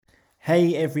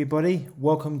Hey everybody,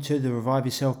 welcome to the Revive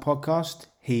Yourself podcast.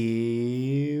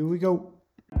 Here we go.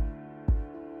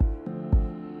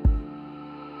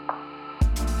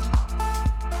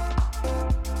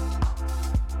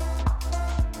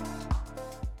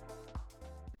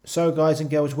 So guys and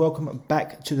girls, welcome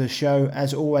back to the show.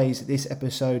 As always, this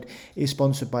episode is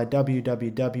sponsored by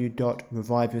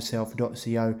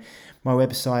www.reviveyourself.co, my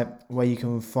website where you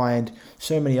can find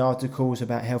so many articles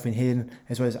about health and healing,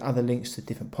 as well as other links to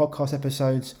different podcast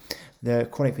episodes. The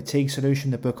Chronic Fatigue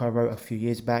Solution, the book I wrote a few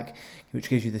years back, which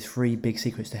gives you the 3 big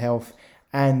secrets to health,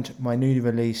 and my newly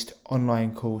released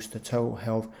online course, the Total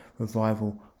Health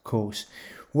Revival course,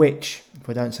 which, if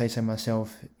I don't say so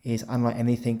myself, is unlike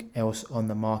anything else on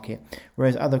the market.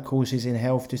 Whereas other courses in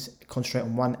health just concentrate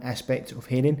on one aspect of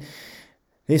healing,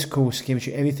 this course gives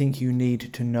you everything you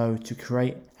need to know to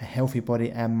create a healthy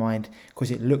body and mind, because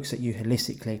it looks at you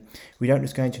holistically. We don't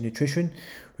just go into nutrition,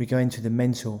 we go into the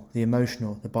mental, the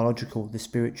emotional, the biological, the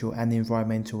spiritual, and the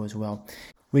environmental as well.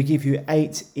 We give you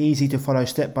 8 easy to follow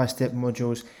step-by-step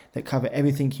modules that cover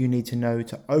everything you need to know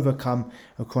to overcome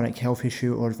a chronic health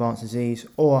issue or advanced disease,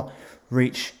 or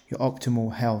reach your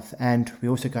optimal health. And we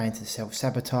also go into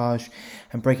self-sabotage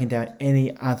and breaking down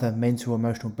any other mental,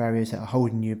 emotional barriers that are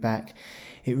holding you back.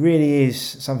 It really is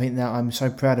something that I'm so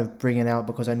proud of bringing out,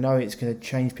 because I know it's going to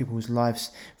change people's lives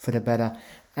for the better.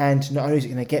 And not only is it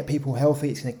going to get people healthy,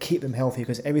 it's going to keep them healthy,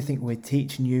 because everything we're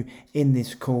teaching you in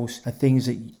this course are things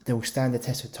that will stand the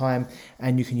test of time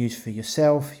and you can use for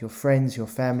yourself, your friends, your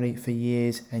family for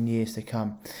years and years to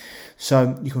come.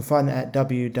 So you can find that at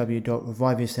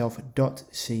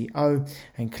www.reviveyourself.co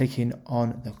and clicking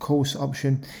on the course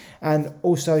option. And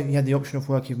also you have the option of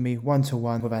working with me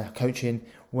one-to-one with our coaching,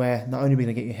 where not only are we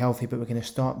going to get you healthy, but we're going to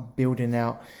start building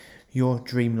out your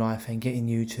dream life and getting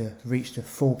you to reach the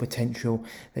full potential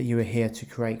that you are here to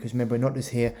create. Because remember, we're not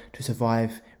just here to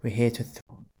survive, we're here to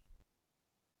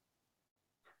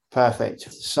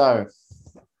Perfect. So,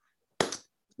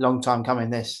 long time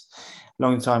coming,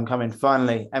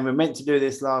 finally. And we're meant to do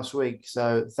this last week.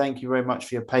 So thank you very much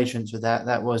for your patience with that.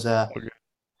 That was a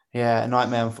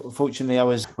nightmare. Unfortunately,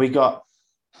 we got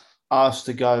asked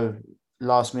to go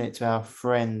last minute to our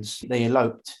friends. They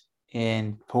eloped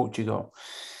in Portugal.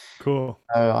 Cool.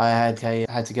 So I had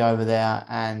to go over there,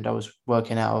 and I was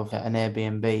working out of an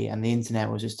Airbnb, and the internet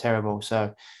was just terrible.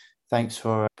 So thanks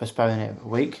for postponing it a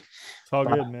week. It's all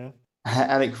good, man.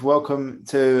 Alec, welcome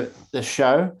to the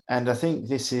show. And I think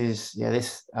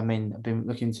I've been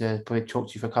looking to probably talk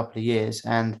to you for a couple of years,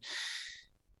 and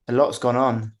a lot's gone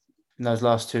on in those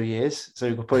last 2 years. So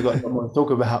we've probably got a lot more to talk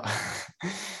about.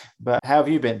 But how have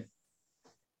you been?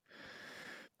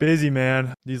 Busy,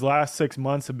 man. These last 6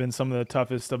 months have been some of the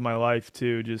toughest of my life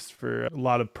too, just for a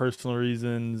lot of personal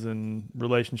reasons and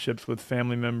relationships with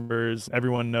family members.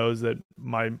 Everyone knows that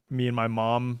me and my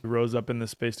mom rose up in this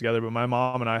space together, but my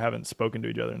mom and I haven't spoken to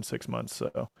each other in 6 months.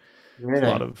 So it's a Really?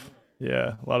 a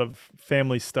lot of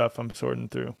family stuff I'm sorting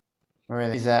through.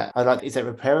 Really? Is that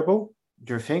repairable?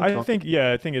 Do you think? I think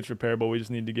it's repairable. We just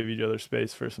need to give each other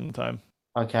space for some time.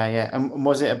 Okay, yeah. And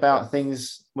was it about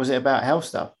things? Was it about health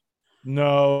stuff?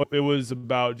 No, it was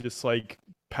about just like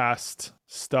past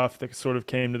stuff that sort of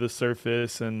came to the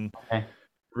surface and Okay.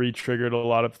 re-triggered a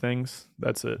lot of things.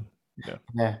 That's it. Yeah.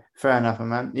 Yeah, fair enough,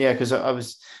 man. Yeah, because I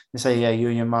was gonna say, yeah, you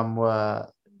and your mum were,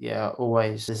 yeah,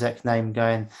 always the Zeck name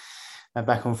going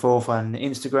back and forth on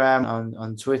Instagram,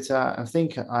 on Twitter. I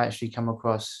think I actually come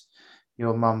across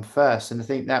your mum first, and I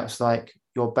think that was like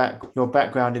your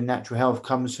background in natural health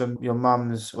comes from your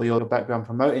mum's, or your background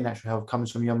promoting natural health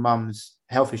comes from your mum's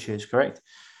health issues, correct?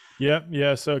 Yep.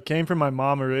 Yeah. So it came from my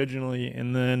mom originally.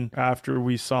 And then after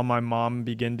we saw my mom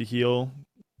begin to heal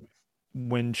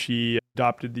when she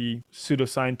adopted the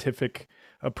pseudoscientific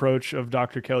approach of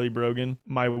Dr. Kelly Brogan,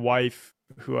 my wife,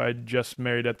 who I just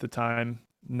married at the time,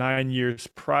 9 years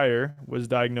prior, was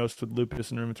diagnosed with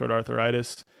lupus and rheumatoid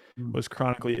arthritis, Mm. was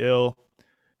chronically ill,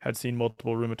 had seen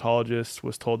multiple rheumatologists,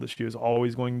 was told that she was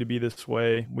always going to be this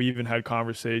way. We even had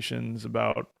conversations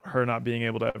about her not being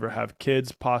able to ever have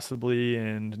kids, possibly,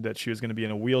 and that she was going to be in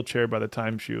a wheelchair by the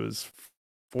time she was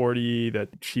 40, that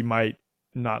she might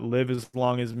not live as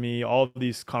long as me, all of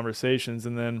these conversations.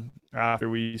 And then after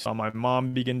we saw my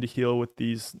mom begin to heal with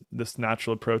this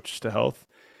natural approach to health,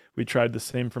 we tried the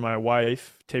same for my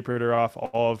wife, tapered her off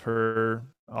all of her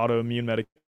autoimmune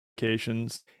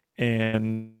medications,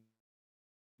 and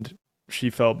she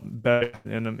felt better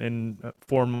in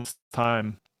 4 months'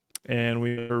 time. And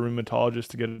we went to a rheumatologist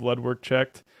to get blood work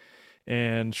checked.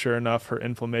 And sure enough, her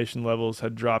inflammation levels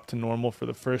had dropped to normal for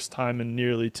the first time in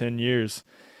nearly 10 years.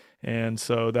 And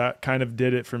so that kind of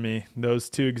did it for me. Those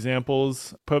two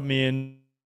examples put me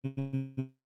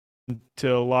in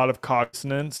to a lot of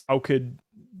cognizance. How could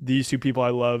these two people I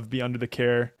love be under the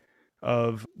care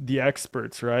of the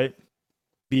experts, right?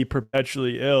 Be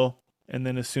perpetually ill. And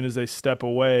then as soon as they step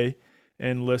away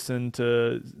and listen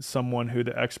to someone who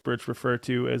the experts refer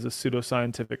to as a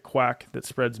pseudoscientific quack that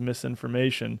spreads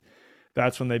misinformation,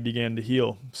 that's when they began to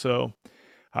heal. So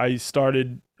I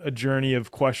started a journey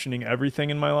of questioning everything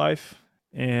in my life.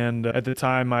 And at the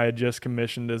time, I had just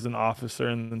commissioned as an officer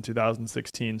in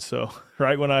 2016. So,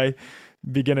 right when I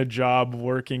began a job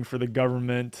working for the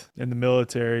government in the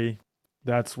military,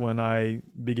 that's when I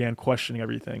began questioning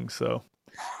everything. So,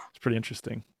 it's pretty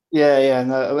interesting. Yeah, yeah,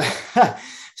 no,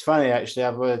 it's funny actually.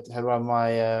 Had one of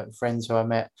my friends who I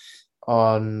met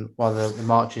on one of the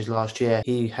marches last year.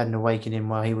 He had an awakening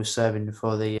while he was serving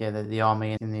for the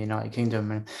army in the United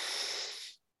Kingdom, and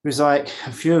it was like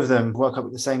a few of them woke up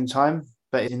at the same time,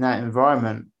 but in that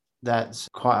environment, that's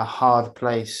quite a hard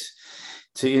place.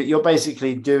 So you're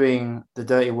basically doing the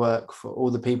dirty work for all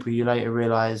the people you later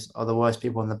realize are the worst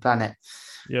people on the planet,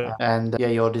 Yeah. and yeah,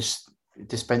 you're just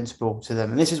dispensable to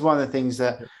them. And this is one of the things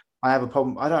that I have a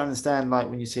problem. I don't understand, like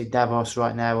when you see Davos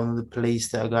right now and the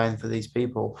police that are going for these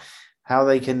people, how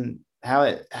they can how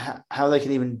they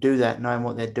can even do that, knowing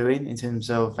what they're doing. In terms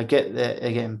of, I get that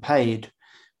they're getting paid,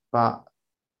 but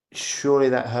surely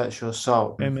that hurts your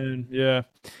soul. Amen. Yeah.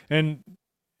 And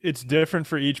it's different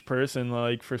for each person.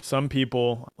 Like for some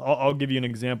people, I'll give you an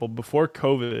example. Before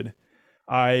COVID,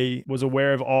 I was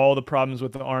aware of all the problems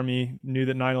with the army, knew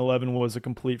that 9/11 was a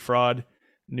complete fraud,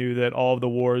 knew that all of the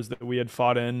wars that we had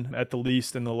fought in, at the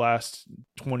least in the last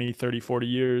 20, 30, 40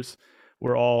 years,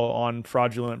 were all on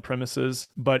fraudulent premises.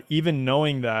 But even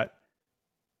knowing that,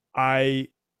 I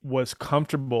was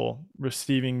comfortable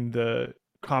receiving the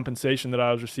compensation that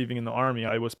I was receiving in the army.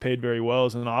 I was paid very well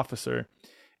as an officer.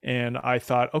 And I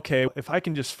thought, okay, if I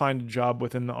can just find a job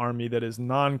within the army that is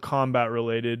non-combat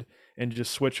related and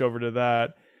just switch over to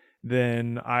that,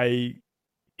 then I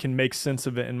can make sense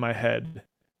of it in my head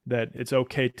that it's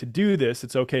okay to do this.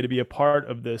 It's okay to be a part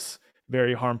of this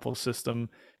very harmful system,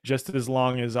 just as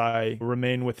long as I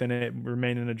remain within it,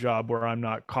 remain in a job where I'm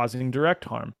not causing direct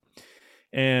harm.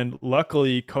 And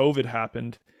luckily, COVID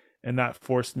happened, and that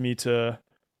forced me to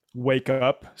wake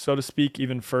up, so to speak,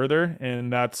 even further.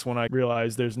 And that's when I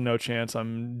realized there's no chance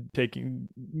I'm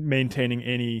maintaining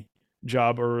any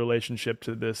job or relationship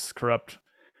to this corrupt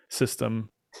system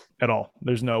at all.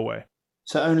 There's no way.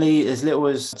 So only as little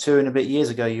as 2 and a bit years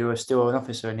ago, you were still an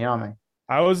officer in the army.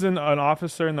 I was an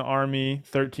officer in the army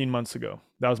 13 months ago.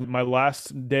 That was my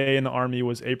last day in the army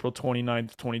was April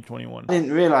 29th, 2021. I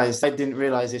didn't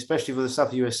realize, especially for the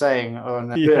stuff you were saying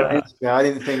on Yeah. Instagram. I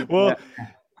didn't think Well,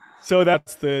 that. so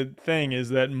that's the thing, is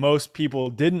that most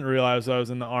people didn't realize I was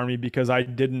in the army because I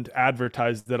didn't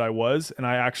advertise that I was, and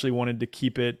I actually wanted to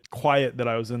keep it quiet that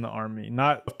I was in the army.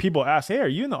 Not if people ask, "Hey, are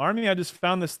you in the army?" I just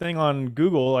found this thing on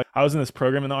Google. I was in this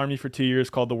program in the army for 2 years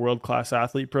called the World Class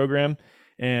Athlete Program,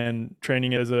 and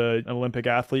training as an Olympic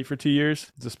athlete for 2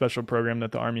 years. It's a special program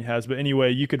that the army has. But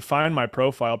anyway, you could find my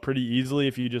profile pretty easily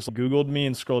if you just Googled me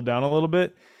and scrolled down a little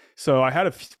bit. So I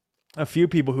had a few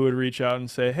people who would reach out and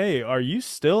say, "Hey, are you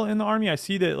still in the army? I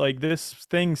see that like this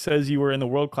thing says you were in the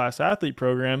world class athlete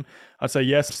program." I'd say,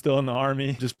 "Yes, still in the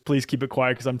army. Just please keep it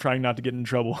quiet because I'm trying not to get in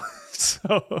trouble."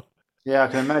 So Yeah, I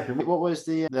can imagine. What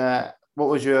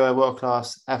was your world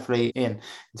class athlete in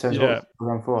terms of what yeah. was the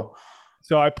program for?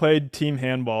 So I played team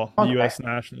handball, the Okay. U.S.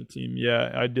 national team.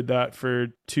 Yeah, I did that for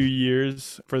 2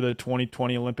 years for the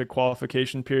 2020 Olympic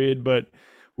qualification period, but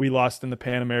we lost in the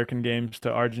Pan American Games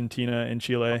to Argentina and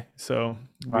Chile. So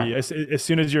Right. as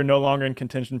soon as you're no longer in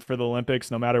contention for the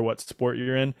Olympics, no matter what sport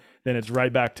you're in, then it's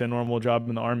right back to a normal job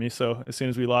in the army. So as soon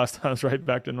as we lost, I was right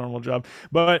back to a normal job.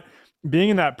 But being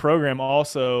in that program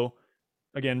also,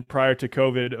 again, prior to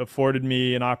COVID, afforded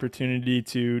me an opportunity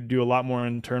to do a lot more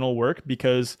internal work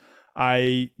because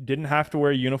I didn't have to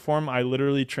wear a uniform. I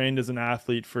literally trained as an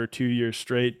athlete for 2 years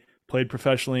straight, played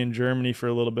professionally in Germany for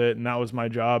a little bit, and that was my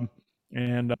job.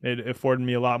 And it afforded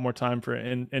me a lot more time for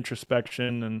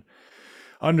introspection and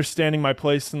understanding my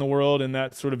place in the world. And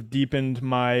that sort of deepened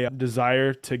my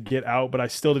desire to get out. But I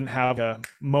still didn't have a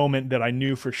moment that I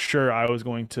knew for sure I was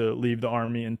going to leave the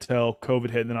army until COVID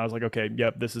hit. And then I was like, okay,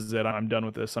 yep, this is it. I'm done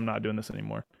with this. I'm not doing this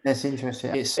anymore. That's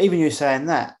interesting. It's even you saying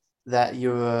that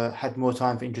you had more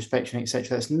time for introspection,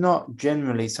 etc. That's not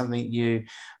generally something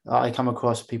I come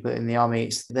across people in the army.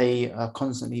 They are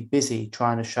constantly busy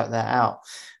trying to shut that out.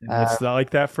 And it's not like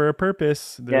that for a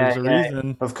purpose. Yeah, There's a yeah,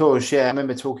 reason. of course. Yeah, I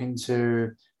remember talking to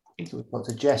think it was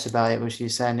Dr. Jess about it, where she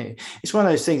was saying it's one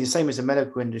of those things, the same as the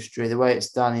medical industry, the way it's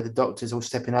done, the doctors all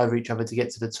stepping over each other to get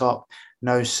to the top,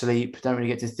 no sleep, don't really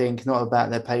get to think, not about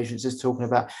their patients, just talking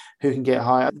about who can get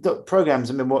higher.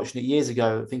 Programs, I've been watching it years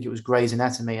ago, I think it was Grey's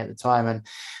Anatomy at the time, and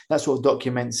that sort of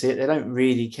documents it. They don't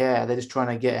really care. They're just trying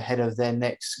to get ahead of their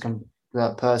next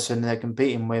person they're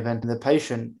competing with, and the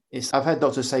patient is. I've had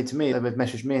doctors say to me, they've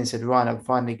messaged me and said, Ryan, I've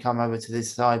finally come over to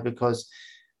this side because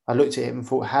I looked at it and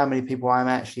thought how many people I'm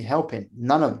actually helping.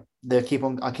 None of them. They keep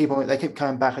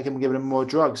coming back. I keep on giving them more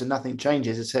drugs and nothing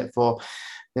changes except for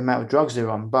the amount of drugs they're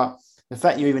on. But the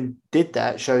fact you even did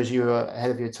that shows you were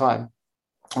ahead of your time,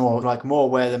 or like more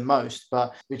aware than most,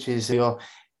 but which is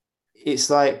it's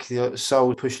like your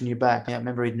soul pushing you back. I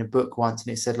remember reading a book once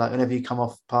and it said like whenever you come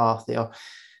off path,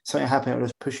 something happened, it'll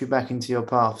just push you back into your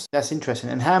paths. That's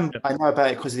interesting. And I know about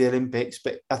it because of the Olympics,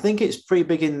 but I think it's pretty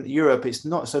big in Europe. It's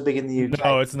not so big in the UK.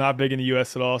 No, it's not big in the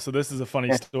US at all. So this is a funny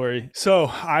Yeah. story. So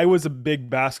I was a big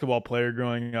basketball player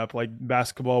growing up. Like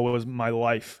basketball was my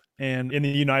life. And in the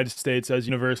United States, as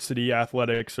university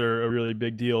athletics are a really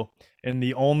big deal. And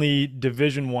the only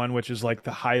Division One, which is like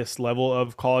the highest level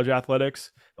of college athletics,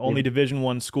 the only Division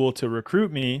One school to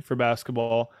recruit me for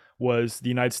basketball was the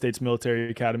United States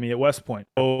Military Academy at West Point.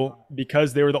 So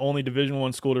because they were the only Division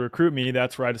One school to recruit me,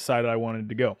 that's where I decided I wanted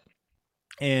to go.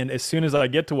 And as soon as I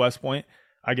get to West Point,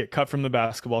 I get cut from the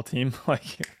basketball team,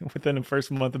 like within the first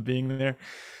month of being there.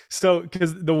 So,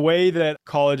 because the way that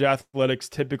college athletics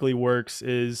typically works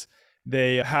is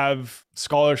they have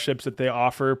scholarships that they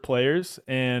offer players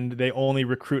and they only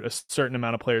recruit a certain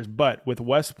amount of players. But with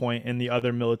West Point and the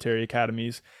other military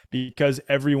academies, because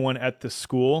everyone at the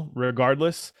school,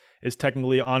 regardless, is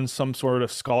technically on some sort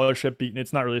of scholarship.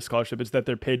 It's not really a scholarship. It's that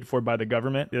they're paid for by the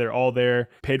government. They're all there,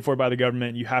 paid for by the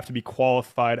government. You have to be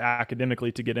qualified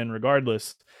academically to get in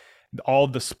regardless. All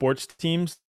of the sports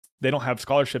teams, they don't have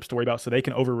scholarships to worry about, so they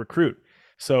can over recruit.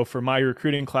 So for my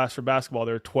recruiting class for basketball,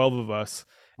 there are 12 of us,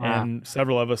 and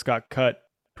several of us got cut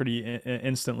pretty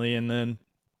instantly. And then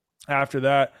after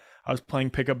that, I was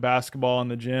playing pickup basketball in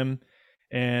the gym,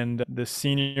 and the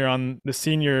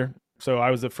senior, so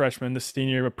I was a freshman, the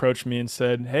senior approached me and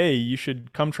said, "Hey, you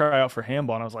should come try out for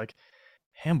handball." And I was like,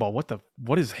 "Handball? What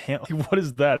is what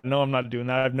is that? No, I'm not doing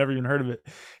that. I've never even heard of it."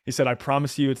 He said, "I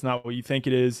promise you it's not what you think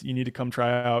it is. You need to come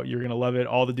try out. You're going to love it.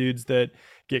 All the dudes that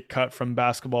get cut from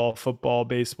basketball, football,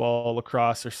 baseball,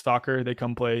 lacrosse, or soccer, they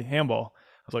come play handball."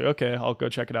 I was like, "Okay, I'll go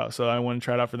check it out." So I went and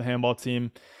tried out for the handball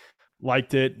team.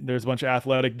 Liked it. There's a bunch of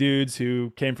athletic dudes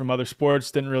who came from other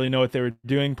sports, didn't really know what they were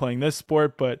doing playing this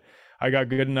sport, but I got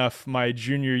good enough my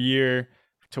junior year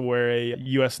to where a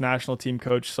U.S. national team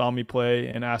coach saw me play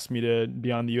and asked me to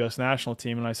be on the U.S. national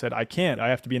team. And I said, "I can't. I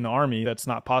have to be in the Army. That's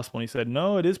not possible." And he said,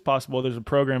 "No, it is possible. There's a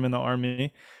program in the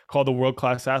Army called the World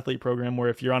Class Athlete Program, where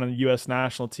if you're on a U.S.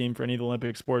 national team for any of the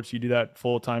Olympic sports, you do that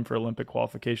full time for Olympic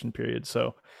qualification period."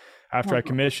 So after I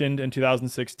commissioned in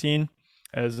 2016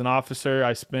 as an officer,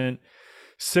 I spent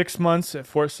 6 months at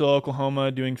Fort Sill,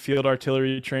 Oklahoma, doing field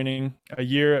artillery training, a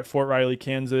year at Fort Riley,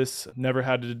 Kansas. Never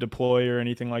had to deploy or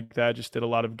anything like that. Just did a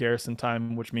lot of garrison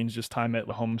time, which means just time at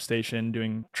the home station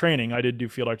doing training. I did do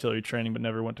field artillery training, but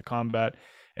never went to combat.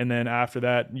 And then after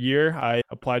that year, I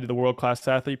applied to the World Class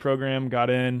Athlete Program,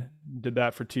 got in, did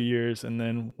that for 2 years, and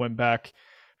then went back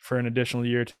for an additional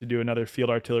year to do another field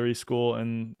artillery school.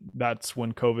 And that's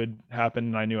when COVID happened,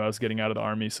 and I knew I was getting out of the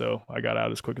Army, so I got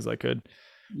out as quick as I could.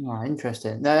 Oh,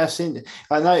 interesting. No, I've seen.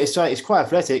 I know it's quite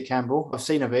athletic, Campbell. I've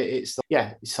seen of it. It's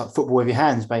like football with your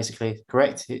hands, basically.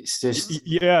 Correct. It's just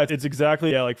it's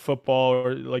exactly like football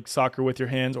or like soccer with your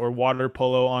hands, or water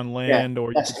polo on land, or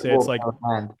you could say it's like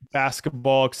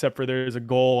basketball, except for there's a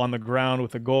goal on the ground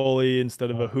with a goalie instead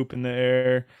of a hoop in the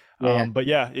air. But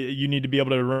you need to be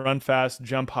able to run fast,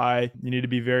 jump high. You need to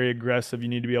be very aggressive. You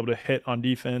need to be able to hit on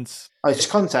defense. Oh, it's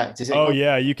contact, is it? Oh,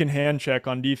 yeah. You can hand check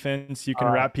on defense. You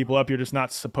can wrap people up. You're just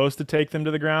not supposed to take them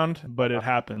to the ground, but it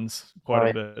happens quite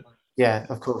a bit. Yeah,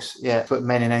 of course. Yeah, but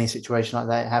men in any situation like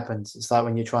that, it happens. It's like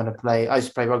when you're trying to play. I used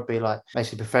to play rugby, like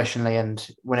basically professionally, and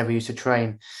whenever we used to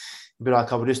train, it'd be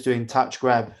like I was just doing touch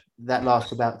grab. That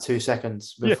lasts about 2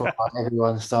 seconds before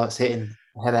everyone starts hitting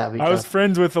the head out of each other. I was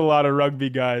friends with a lot of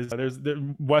rugby guys. There's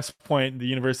West Point, the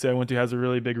university I went to, has a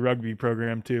really big rugby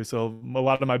program too. So a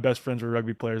lot of my best friends were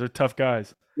rugby players. They're tough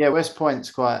guys. Yeah, West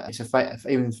Point's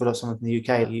even for someone from the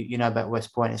UK, you know about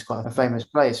West Point. It's quite a famous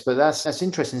place. But that's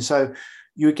interesting. So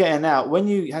you were getting out. When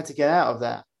you had to get out of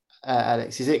that,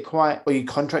 Alex, is it were you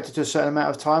contracted to a certain amount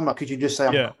of time? Like, could you just say,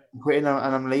 I'm quitting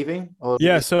and I'm leaving? Or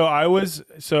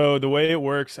so the way it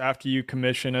works after you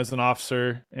commission as an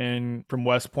officer and from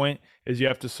West Point is you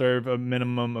have to serve a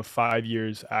minimum of 5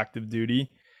 years active duty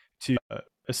to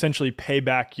essentially pay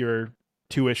back your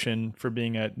tuition for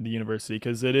being at the university,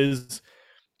 because it is,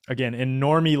 again, in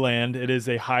normie land, it is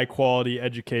a high quality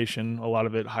education, a lot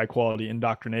of it high quality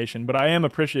indoctrination. But I am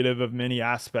appreciative of many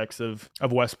aspects of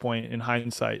West Point in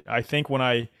hindsight. I think when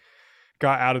I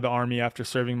got out of the army after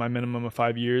serving my minimum of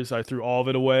 5 years, I threw all of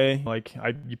it away. Like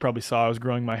you probably saw, I was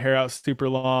growing my hair out super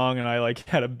long, and I like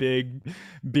had a big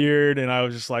beard, and I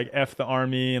was just like, F the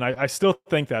army. And I still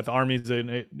think that the army is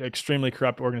an extremely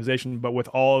corrupt organization, but with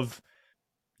all of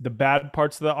the bad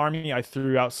parts of the army, I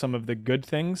threw out some of the good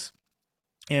things.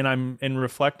 And I'm in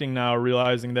reflecting now,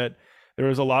 realizing that there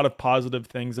was a lot of positive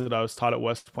things that I was taught at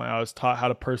West Point. I was taught how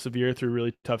to persevere through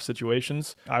really tough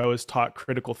situations. I was taught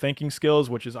critical thinking skills,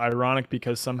 which is ironic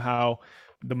because somehow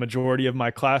the majority of my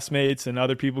classmates and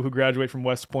other people who graduate from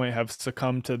West Point have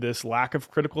succumbed to this lack of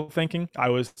critical thinking. I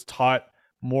was taught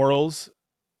morals,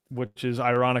 which is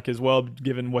ironic as well,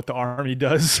 given what the army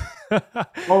does.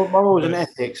 Morals and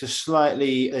ethics are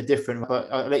slightly different, but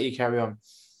I'll let you carry on.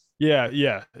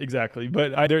 Yeah, exactly.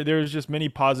 But there's just many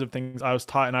positive things I was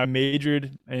taught, and I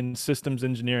majored in systems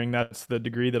engineering. That's the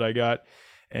degree that I got.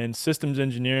 And systems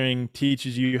engineering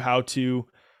teaches you how to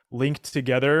link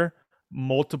together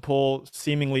multiple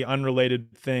seemingly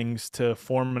unrelated things to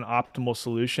form an optimal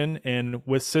solution. And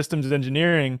with systems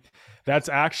engineering, that's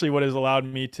actually what has allowed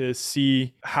me to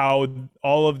see how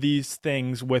all of these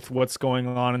things with what's going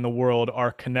on in the world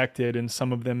are connected, and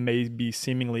some of them may be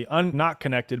seemingly not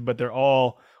connected, but they're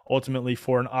all ultimately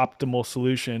for an optimal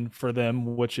solution for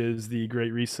them, which is the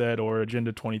Great Reset or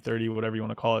Agenda 2030, whatever you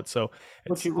want to call it. So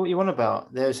what you want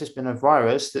about? There's just been a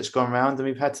virus that's gone around, and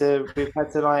we've had to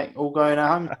like all go in our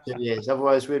homes for 2 years.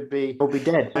 Otherwise, we'll be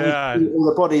dead. And you yeah, see all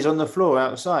the bodies on the floor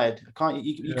outside. You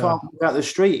yeah. can't walk out the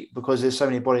street because there's so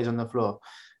many bodies on the floor.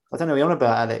 I don't know what you're on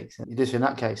about, Alex. You're just in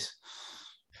that case.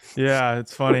 Yeah,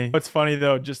 it's funny. What's funny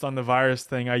though, just on the virus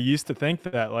thing, I used to think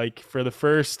that like for the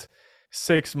first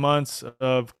 6 months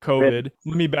of COVID,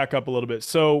 let me back up a little bit.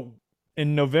 So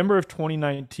in November of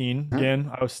 2019, again,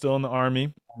 I was still in the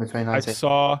army. Between I 19.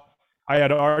 saw, I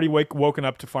had already woken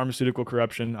up to pharmaceutical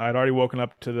corruption. I had already woken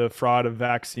up to the fraud of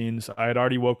vaccines. I had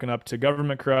already woken up to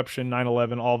government corruption,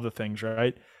 9/11, all of the things,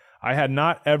 right? I had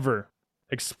not ever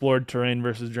explored terrain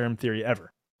versus germ theory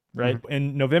ever, right?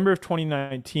 In November of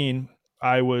 2019,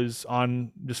 I was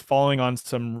on just following on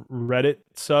some Reddit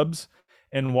subs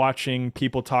and watching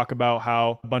people talk about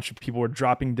how a bunch of people were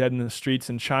dropping dead in the streets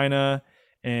in China.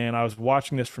 And I was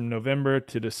watching this from November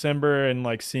to December and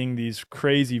like seeing these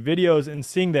crazy videos and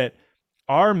seeing that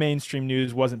our mainstream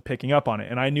news wasn't picking up on it.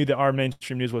 And I knew that our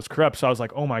mainstream news was corrupt. So I was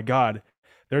like, oh my God,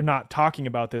 they're not talking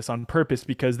about this on purpose,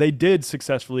 because they did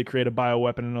successfully create a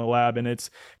bioweapon in a lab and it's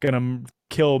going to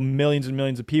kill millions and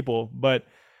millions of people. But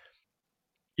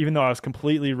even though I was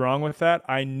completely wrong with that,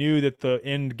 I knew that the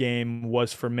end game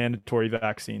was for mandatory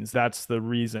vaccines. That's the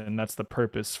reason, that's the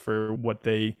purpose for what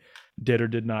they did or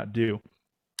did not do.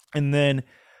 And then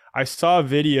I saw a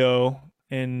video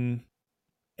in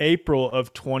April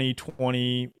of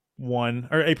 2021,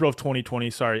 or April of 2020,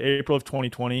 sorry, April of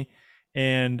 2020.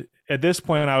 And at this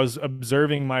point, I was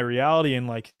observing my reality and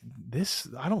like, this,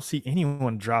 I don't see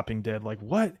anyone dropping dead. Like,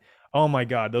 what? Oh my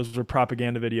God, those were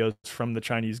propaganda videos from the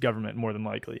Chinese government, more than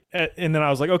likely. And then I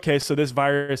was like, okay, so this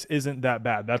virus isn't that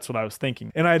bad. That's what I was thinking.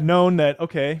 And I had known that,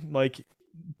 okay, like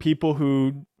people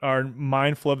who are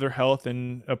mindful of their health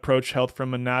and approach health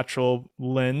from a natural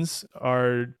lens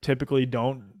are typically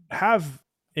don't have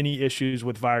any issues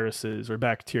with viruses or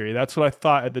bacteria. That's what I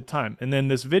thought at the time. And then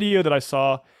this video that I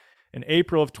saw in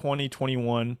April of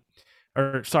 2021,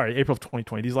 or sorry, April of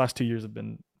 2020. These last 2 years have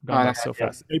been gone by so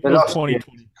fast. April of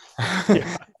 2020.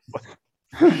 Yeah.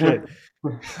 Shit.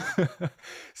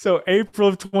 So April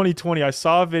of 2020, I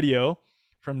saw a video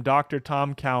from Dr.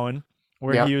 Tom Cowan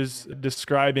where he was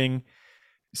describing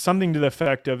something to the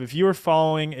effect of, if you were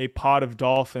following a pod of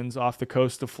dolphins off the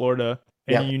coast of Florida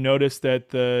and you noticed that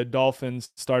the dolphins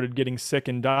started getting sick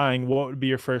and dying, what would be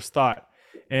your first thought?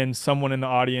 And someone in the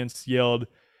audience yelled,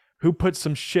 "Who put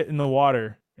some shit in the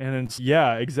water?" And it's,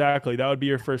 yeah, exactly. That would be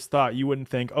your first thought. You wouldn't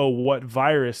think, oh, what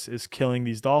virus is killing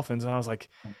these dolphins? And I was like,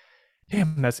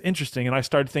 damn, that's interesting. And I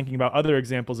started thinking about other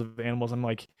examples of animals. I'm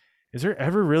like, is there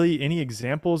ever really any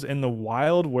examples in the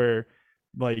wild where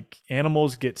like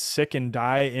animals get sick and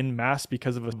die in mass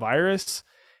because of a virus?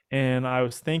 And I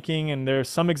was thinking, and there's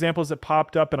some examples that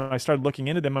popped up and I started looking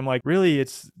into them. I'm like, really,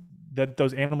 it's that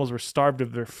those animals were starved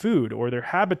of their food, or their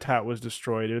habitat was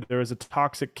destroyed, or there was a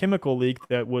toxic chemical leak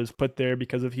that was put there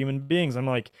because of human beings. I'm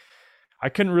like, I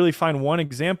couldn't really find one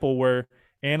example where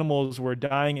animals were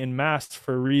dying in mass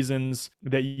for reasons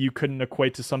that you couldn't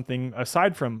equate to something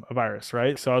aside from a virus,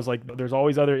 right? So I was like, there's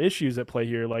always other issues at play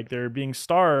here, like they're being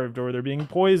starved or they're being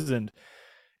poisoned.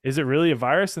 Is it really a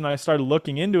virus? And I started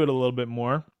looking into it a little bit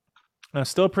more. I'm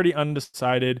still pretty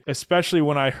undecided, especially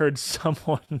when I heard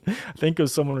someone, I think it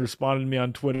was someone responded to me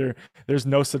on Twitter, there's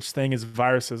no such thing as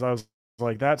viruses. I was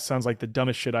like, that sounds like the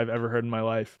dumbest shit I've ever heard in my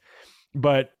life.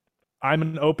 But I'm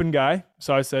an open guy.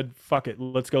 So I said, fuck it,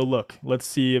 let's go look. Let's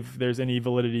see if there's any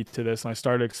validity to this. And I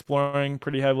started exploring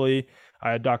pretty heavily.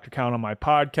 I had Dr. Count on my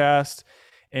podcast,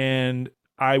 and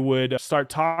I would start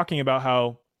talking about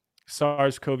how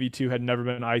SARS-CoV-2 had never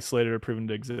been isolated or proven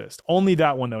to exist. Only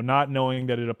that one, though, not knowing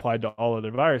that it applied to all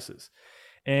other viruses.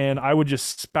 And I would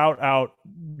just spout out,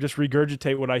 just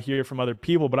regurgitate what I hear from other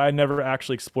people, but I never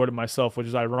actually explored it myself, which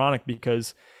is ironic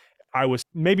because I was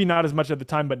maybe not as much at the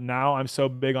time, but now I'm so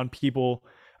big on people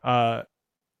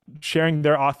sharing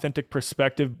their authentic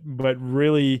perspective, but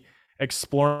really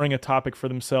exploring a topic for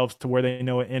themselves to where they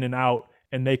know it in and out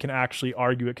and they can actually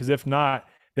argue it. Because if not,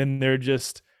 then they're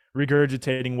just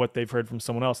regurgitating what they've heard from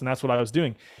someone else. And that's what I was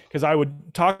doing, because I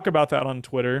would talk about that on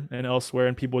Twitter and elsewhere,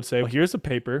 and people would say, well, here's a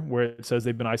paper where it says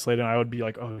they've been isolated. And I would be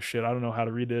like, oh shit, I don't know how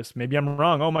to read this. Maybe I'm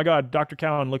wrong. Oh my God, Dr.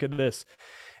 Cowan, look at this.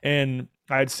 And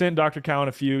I had sent Dr. Cowan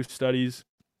a few studies,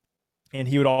 and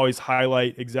he would always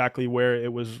highlight exactly where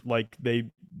it was like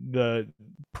the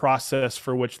process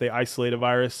for which they isolate a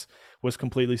virus was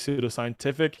completely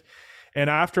pseudoscientific. And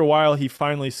after a while, he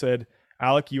finally said,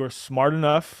 Alec, you are smart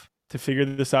enough to figure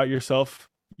this out yourself.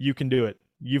 You can do it.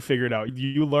 You figure it out.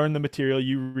 You learn the material,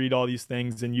 you read all these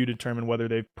things, and you determine whether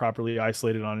they've properly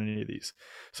isolated on any of these.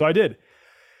 So I did.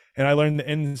 And I learned the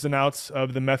ins and outs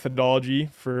of the methodology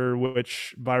for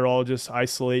which virologists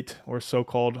isolate, or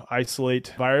so-called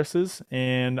isolate, viruses.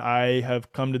 And I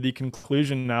have come to the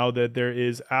conclusion now that there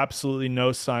is absolutely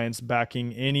no science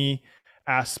backing any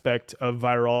aspect of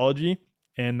virology.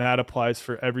 And that applies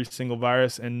for every single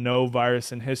virus, and no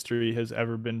virus in history has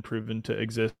ever been proven to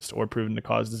exist or proven to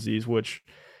cause disease, which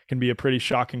can be a pretty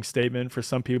shocking statement for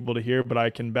some people to hear, but I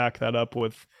can back that up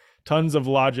with tons of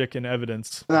logic and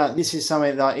evidence. No, this is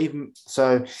something that even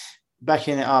so,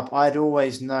 backing it up, I'd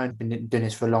always known, been doing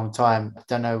this for a long time. I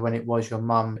don't know when it was your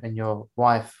mum and your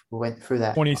wife who went through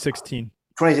that. 2016.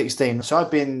 2016. So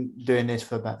I've been doing this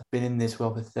been in this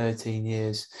world for 13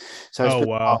 years. So it's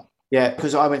wow. Yeah,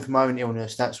 because I went for my own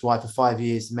illness. That's why for 5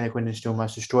 years, the medical industry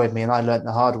almost destroyed me. And I learned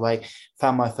the hard way,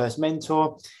 found my first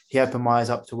mentor. He opened my eyes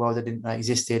up to a world I didn't know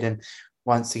existed. And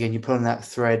once again, you pull on that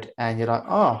thread and you're like,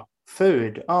 oh,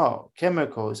 food, oh,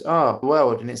 chemicals, oh,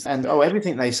 world. And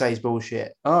everything they say is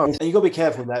bullshit. Oh, and you got to be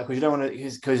careful with that, because you don't want to,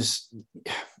 because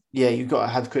yeah, you've got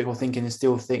to have critical thinking and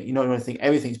still think, you don't want to think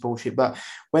everything's bullshit. But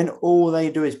when all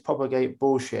they do is propagate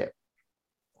bullshit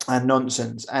and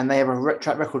nonsense, and they have a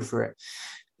track record for it,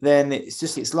 then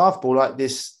it's laughable, like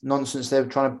this nonsense they're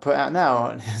trying to put out now.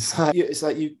 And it's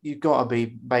like you've got to be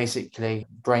basically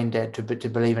brain dead to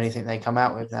believe anything they come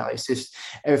out with now. It's just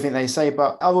everything they say.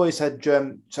 But I've always had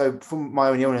so from my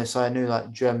own illness, I knew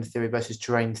like germ theory versus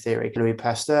terrain theory. Louis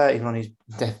Pasteur, even on his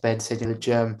deathbed, said the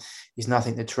germ is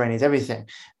nothing, the terrain is everything.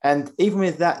 And even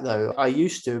with that, though, I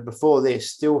used to, before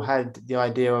this, still had the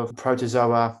idea of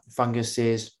protozoa,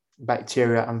 funguses,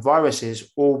 bacteria, and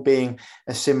viruses all being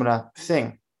a similar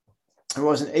thing. It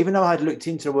wasn't, even though I had looked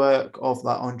into the work of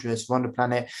like Andreas von der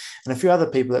Planet and a few other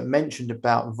people that mentioned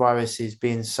about viruses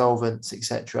being solvents,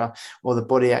 etc., or the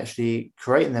body actually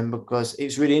creating them, because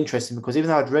it's really interesting. Because even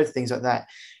though I'd read things like that,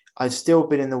 I'd still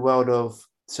been in the world of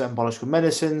certain biological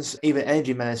medicines, even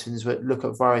energy medicines, that look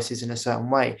at viruses in a certain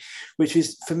way, which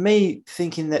is for me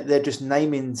thinking that they're just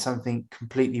naming something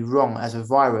completely wrong as a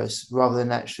virus rather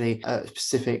than actually a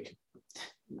specific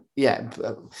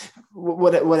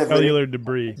whatever cellular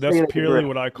debris. That's cellular purely debris.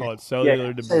 What I call it, cellular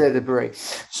debris. Cellular debris.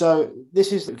 So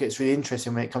it gets really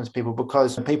interesting when it comes to people,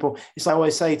 because people, it's like I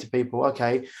always say to people,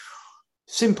 okay,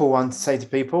 simple one to say to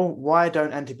people, why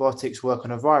don't antibiotics work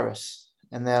on a virus?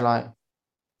 And they're like,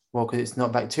 well, because it's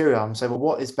not bacteria. I'm saying, well,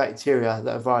 what is bacteria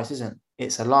that a virus isn't?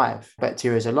 It's alive.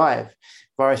 Bacteria is alive.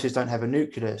 Viruses don't have a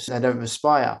nucleus. They don't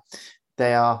respire.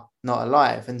 They are not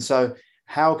alive. And so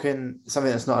how can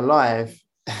something that's not alive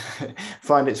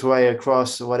find its way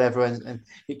across or whatever, and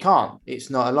it can't,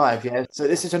 it's not alive. So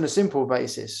this is on a simple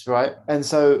basis, right? And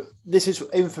so this is,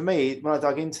 even for me, when I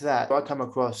dug into that, I come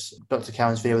across Dr.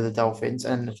 Cowan's video with the dolphins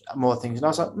and more things, and I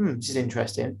was like, this is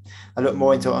interesting. I looked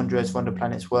more into Andreas von der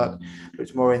Planet's work,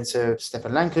 looked more into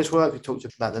Stefan Lanker's work, who talked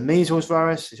about the measles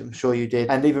virus, which I'm sure you did,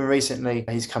 and even recently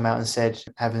he's come out and said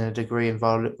having a degree in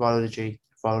biology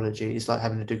is like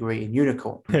having a degree in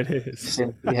unicorn. It is.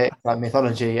 Like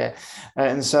mythology, yeah.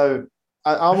 And so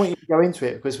I want you to go into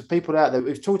it because for people out there,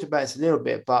 we've talked about this a little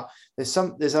bit, but there's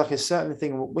like a certain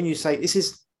thing when you say this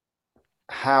is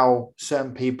how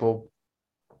certain people,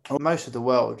 or most of the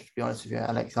world, to be honest with you,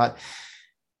 Alex, like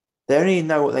they only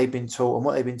know what they've been taught, and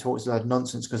what they've been taught is a lot of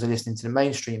nonsense because they're listening to the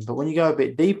mainstream. But when you go a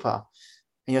bit deeper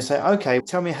and you say, okay,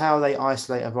 tell me how they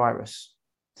isolate a virus.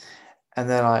 And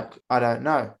they're like, I don't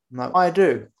know. I'm like, I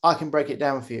do. I can break it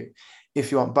down for you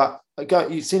if you want. But go,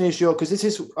 you seen as your, because this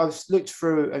is, I've looked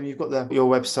through and you've got your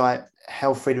website,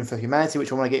 Health Freedom for Humanity,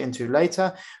 which I want to get into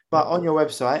later. But on your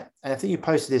website, and I think you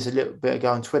posted this a little bit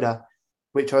ago on Twitter,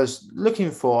 which I was looking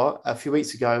for a few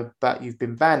weeks ago, but you've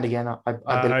been banned again.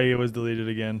 It was deleted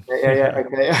again. Yeah,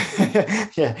 okay.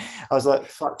 Yeah. I was like,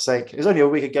 fuck's sake. It was only a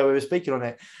week ago we were speaking on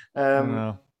it.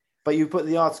 No. But you put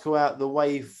the article out, The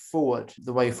Way Forward,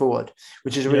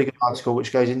 which is a really good article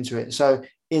which goes into it. So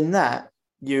in that,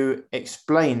 you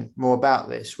explain more about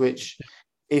this, which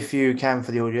if you can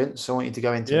for the audience, I want you to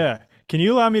go into. Yeah. Can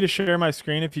you allow me to share my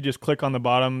screen if you just click on the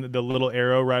bottom, the little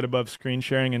arrow right above screen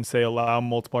sharing and say allow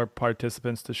multiple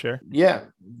participants to share? Yeah,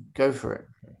 go for it.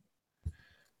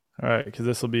 All right, because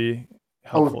this will be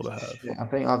helpful to have. Shit, I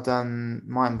think I've done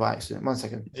mine by accident. 1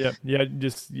 second. Yep. Yeah,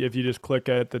 just if you just click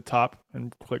at the top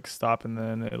and click stop and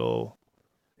then it'll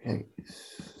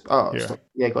Oh, stop.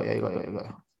 Yeah, got you.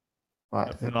 Right.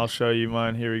 Yep, and I'll show you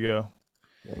mine. Here we go.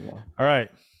 There we go. All right.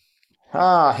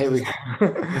 Here we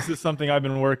go. This is something I've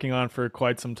been working on for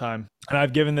quite some time. And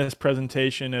I've given this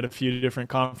presentation at a few different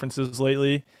conferences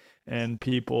lately, and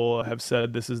people have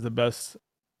said this is the best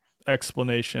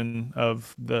explanation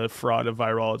of the fraud of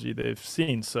virology they've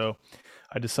seen. So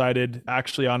I decided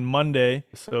actually on Monday,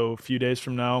 so a few days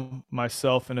from now,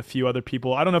 myself and a few other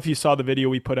people, I don't know if you saw the video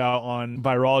we put out on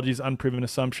virology's unproven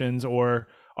assumptions or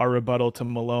our rebuttal to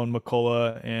Malone,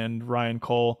 McCullough, and Ryan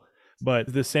Cole.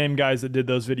 But the same guys that did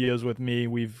those videos with me,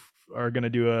 are going to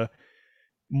do a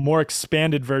more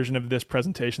expanded version of this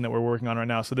presentation that we're working on right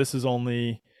now. So this is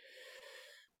only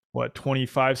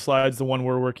 25 slides. The one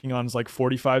we're working on is like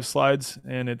 45 slides,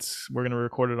 and we're going to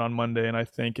record it on Monday. And I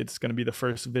think it's going to be the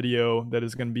first video that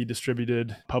is going to be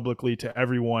distributed publicly to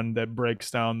everyone that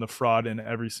breaks down the fraud in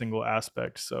every single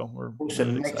aspect. So we're also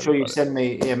really make sure you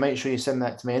send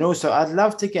that to me. And also I'd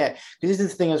love to get, because this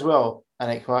is the thing as well,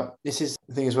 Alec, right? This is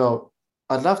the thing as well.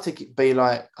 I'd love to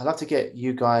get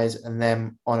you guys and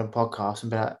them on a podcast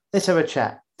and be like, let's have a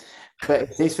chat.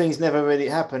 But these things never really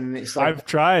happen. It's like, I've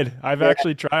tried. I've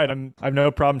actually tried. I've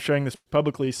no problem sharing this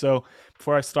publicly. So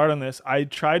before I start on this, I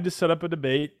tried to set up a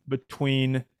debate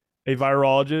between a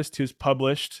virologist who's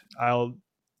published. I'll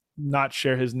not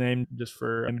share his name just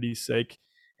for amity's sake.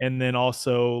 And then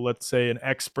also, let's say, an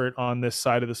expert on this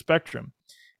side of the spectrum.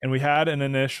 And we had an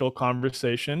initial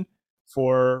conversation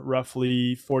for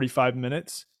roughly 45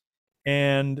 minutes.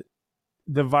 And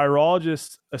the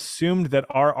virologist assumed that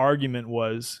our argument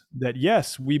was that,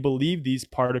 yes, we believe these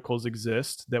particles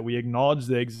exist, that we acknowledge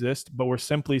they exist, but we're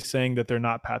simply saying that they're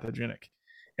not pathogenic.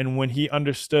 And when he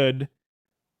understood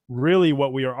really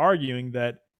what we are arguing,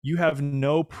 that you have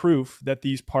no proof that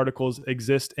these particles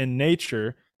exist in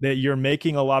nature, that you're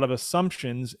making a lot of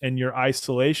assumptions in your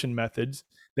isolation methods,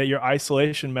 that your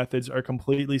isolation methods are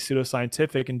completely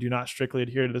pseudoscientific and do not strictly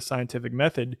adhere to the scientific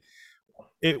method,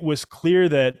 it was clear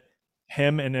that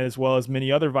him and as well as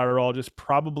many other virologists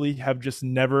probably have just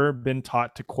never been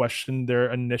taught to question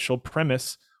their initial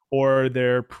premise or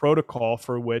their protocol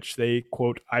for which they,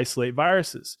 quote, isolate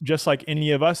viruses. Just like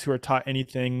any of us who are taught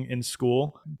anything in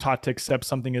school, taught to accept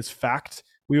something as fact,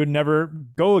 we would never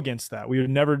go against that. We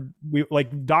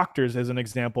like doctors, as an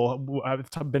example, have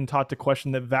been taught to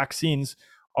question that vaccines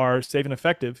are safe and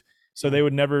effective. So they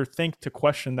would never think to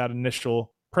question that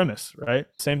initial premise, right?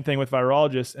 Same thing with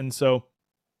virologists. And so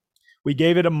we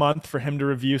gave it a month for him to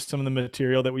review some of the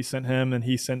material that we sent him, and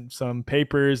he sent some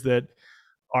papers that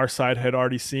our side had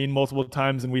already seen multiple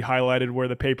times, and we highlighted where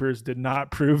the papers did not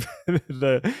prove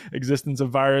the existence of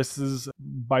viruses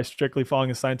by strictly following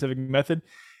a scientific method.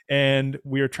 And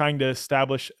we were trying to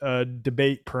establish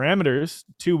debate parameters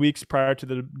 2 weeks prior to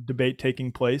the debate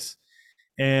taking place.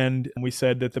 And we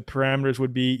said that the parameters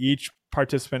would be each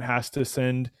participant has to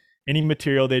send any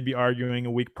material they'd be arguing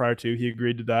a week prior to. He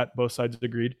agreed to that. Both sides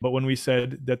agreed. But when we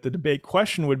said that the debate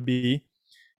question would be,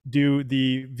 do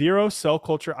the Vero cell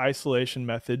culture isolation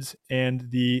methods and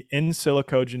the in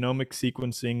silico genomic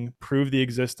sequencing prove the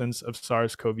existence of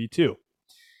SARS-CoV-2?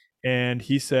 And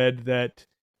he said that,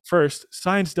 first,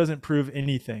 science doesn't prove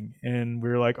anything. And we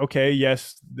were like, okay,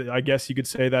 yes, I guess you could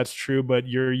say that's true, but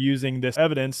you're using this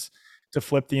evidence to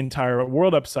flip the entire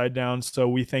world upside down. So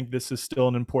we think this is still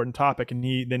an important topic. And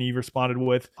he responded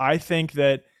with, I think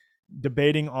that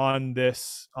debating on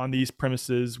these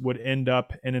premises would end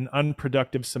up in an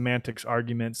unproductive semantics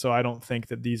argument. So I don't think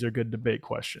that these are good debate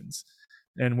questions.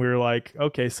 And we were like,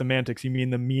 okay, semantics, you mean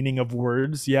the meaning of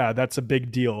words? Yeah, that's a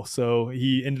big deal. So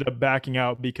he ended up backing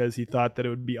out because he thought that it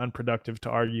would be unproductive to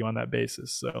argue on that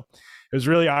basis. So it was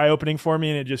really eye-opening for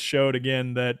me. And it just showed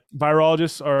again that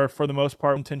virologists are, for the most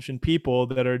part, intentioned people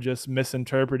that are just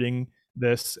misinterpreting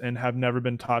this and have never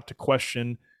been taught to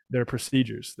question their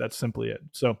procedures. That's simply it.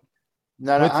 So with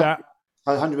that,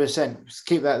 100%. Just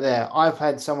keep that there. I've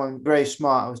had someone very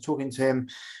smart. I was talking to him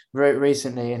very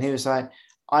recently, and he was like,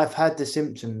 I've had the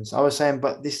symptoms. I was saying,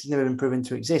 but this has never been proven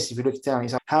to exist. If you look it down,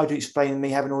 he's like, how do you explain me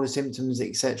having all the symptoms,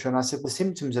 etc.? And I said, well, the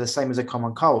symptoms are the same as a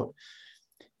common cold.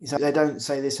 He's like, they don't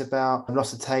say this about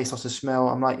loss of taste, loss of smell.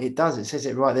 I'm like, it does. It says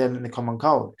it right there in the common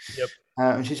cold. yep.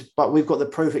 And she's, but we've got the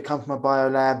proof it come from a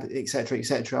biolab, etc.,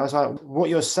 etc. I was like, what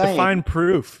you're saying? Define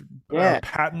proof. Yeah.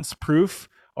 Patents proof,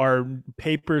 or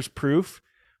papers proof.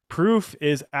 Proof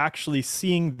is actually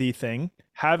seeing the thing,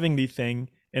 having the thing,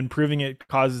 and proving it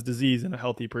causes disease in a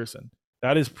healthy person.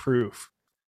 That is proof.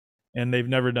 And they've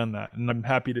never done that. And I'm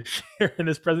happy to share in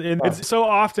this present. And it's so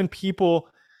often people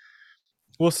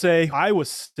will say, I was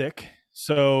sick,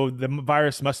 so the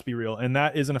virus must be real. And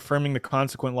that isn't affirming the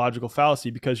consequent logical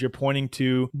fallacy, because you're pointing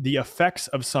to the effects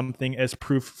of something as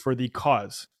proof for the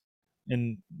cause.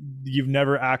 And you've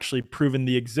never actually proven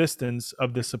the existence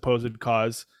of the supposed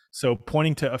cause. So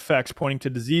pointing to effects, pointing to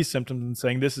disease symptoms and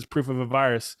saying this is proof of a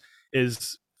virus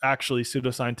is actually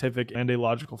pseudoscientific and a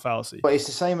logical fallacy. But it's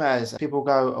the same as people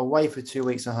go away for 2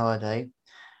 weeks on holiday.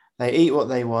 They eat what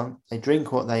they want. They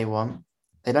drink what they want.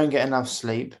 They don't get enough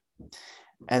sleep.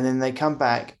 And then they come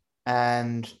back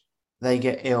and they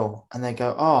get ill. And they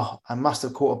go, oh, I must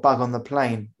have caught a bug on the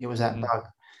plane. It was that bug.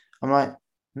 I'm like,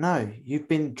 no, you've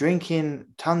been drinking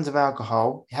tons of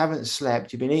alcohol. You haven't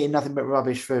slept. You've been eating nothing but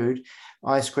rubbish food,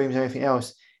 ice creams, and everything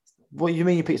else. What do you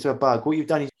mean you picked up a bug? What you've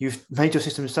done is you've made your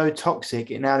system so toxic,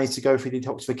 it now needs to go through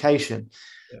detoxification.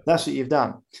 Yeah. That's what you've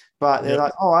done. But they're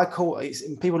like, oh, I caught it.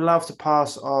 People love to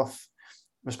pass off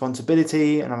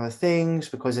responsibility and other things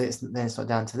because then it's not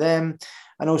down to them.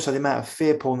 And also the amount of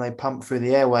fear porn they pump through the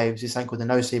airwaves is something called the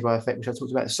nocebo effect, which I've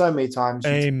talked about so many times.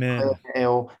 Amen. They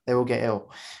will get ill.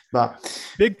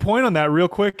 But big point on that real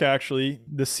quick, actually.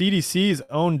 The CDC's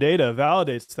own data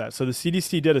validates that. So the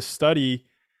CDC did a study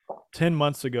 10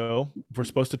 months ago. We're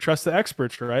supposed to trust the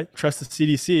experts, right? Trust the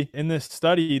CDC. In this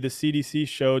study, the CDC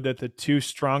showed that the two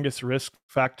strongest risk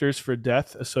factors for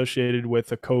death associated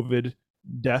with a COVID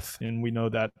death, and we know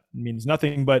that means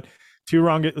nothing, but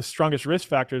the strongest risk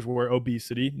factors were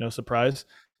obesity, no surprise.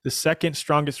 The second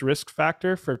strongest risk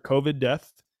factor for COVID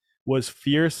death was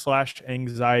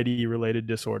fear/anxiety related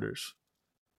disorders.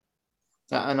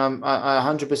 And I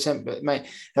 100%, but mate,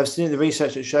 I've seen the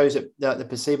research that shows that the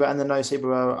placebo and the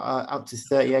nocebo are up to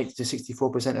 38 to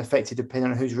 64% affected,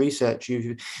 depending on whose research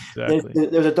you. Exactly.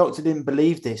 There was a doctor who didn't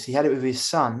believe this. He had it with his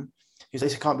son. He said,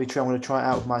 "This can't be true. I'm going to try it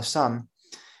out with my son."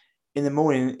 In the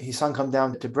morning, his son come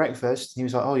down to breakfast. He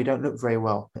was like, "Oh, you don't look very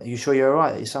well. Are you sure you're all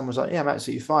right?" His son was like, "Yeah, I'm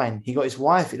absolutely fine." He got his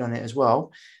wife in on it as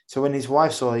well. So when his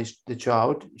wife saw the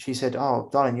child, she said, "Oh,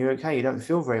 darling, you're okay. You don't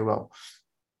feel very well."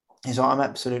 He's like, "I'm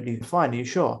absolutely fine. Are you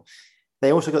sure?"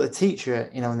 They also got the teacher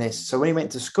in on this. So when he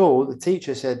went to school, the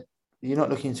teacher said, "You're not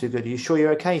looking too good. Are you sure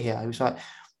you're okay here?" He was like,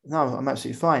 "No, I'm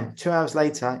absolutely fine." 2 hours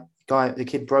later, the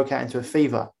kid broke out into a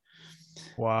fever.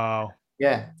 Wow.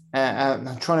 Yeah. I'm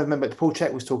trying to remember. Paul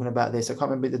Check was talking about this. I can't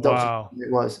remember the doctor who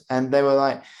it was. And they were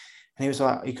like, and he was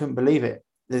like, he couldn't believe it.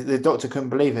 The doctor couldn't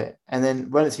believe it. And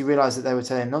then once he realized that they were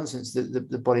telling nonsense,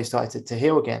 the body started to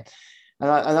heal again.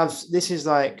 This is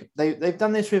like they've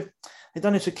done this with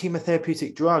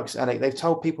chemotherapeutic drugs, Alec. They've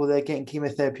told people they're getting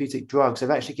chemotherapeutic drugs. They've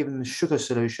actually given them sugar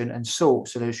solution and salt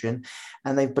solution,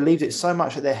 and they've believed it so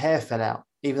much that their hair fell out,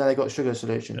 even though they got sugar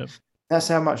solution. Yep. That's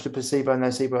how much the placebo and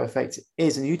nocebo effect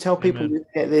is. And you tell people you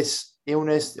get this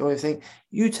illness or anything,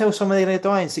 you tell someone they're going to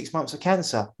die in 6 months of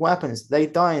cancer. What happens? They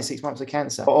die in 6 months of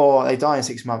cancer, or they die in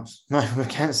 6 months with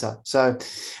cancer. So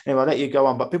anyway, I'll let you go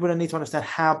on. But people don't need to understand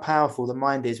how powerful the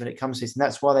mind is when it comes to this. And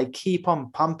that's why they keep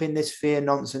on pumping this fear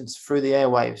nonsense through the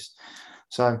airwaves.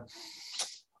 So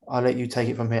I'll let you take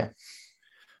it from here.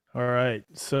 All right.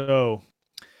 So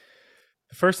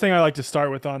the first thing I like to start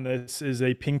with on this is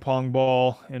a ping pong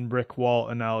ball and brick wall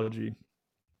analogy.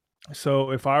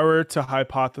 So if I were to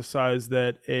hypothesize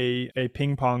that a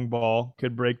ping pong ball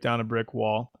could break down a brick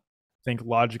wall, I think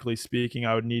logically speaking,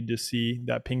 I would need to see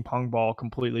that ping pong ball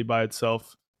completely by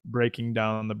itself breaking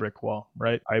down the brick wall,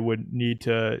 right? I would need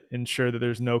to ensure that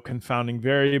there's no confounding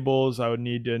variables. I would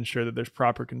need to ensure that there's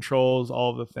proper controls, all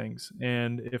of the things.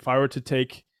 And if I were to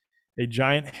take a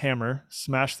giant hammer,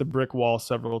 smash the brick wall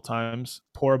several times,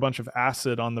 pour a bunch of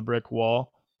acid on the brick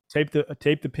wall, tape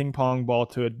the ping pong ball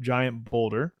to a giant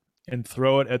boulder, and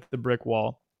throw it at the brick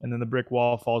wall, and then the brick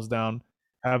wall falls down.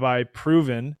 Have I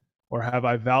proven or have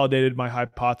I validated my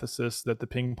hypothesis that the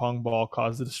ping pong ball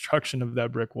caused the destruction of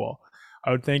that brick wall?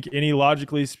 I would think any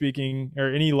logically speaking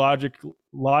or any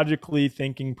logically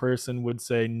thinking person would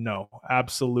say no,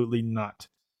 absolutely not.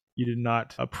 You did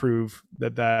not approve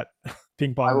that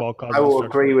ping pong ball caused I the will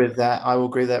destruction. agree with that. I will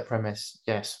agree with that premise.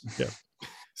 Yes. Yeah.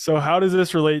 So how does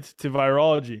this relate to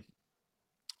virology?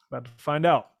 About to find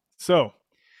out. So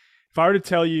if I were to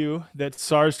tell you that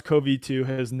SARS-CoV-2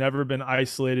 has never been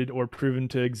isolated or proven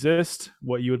to exist,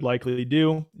 what you would likely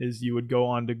do is you would go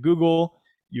on to Google,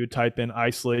 you would type in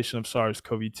isolation of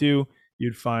SARS-CoV-2,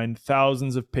 you'd find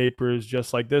thousands of papers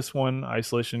just like this one,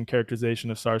 isolation characterization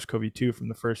of SARS-CoV-2 from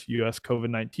the first US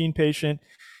COVID-19 patient.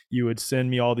 You would send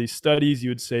me all these studies.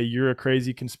 You would say, you're a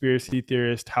crazy conspiracy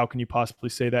theorist. How can you possibly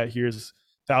say that? Here's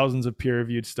thousands of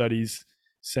peer-reviewed studies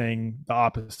saying the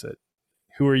opposite.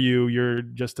 Who are you? You're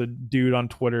just a dude on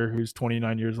Twitter who's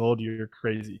 29 years old. You're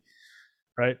crazy,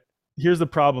 right? Here's the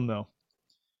problem, though.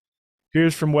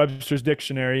 Here's from Webster's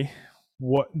dictionary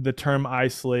what the term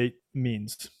isolate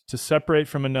means: to separate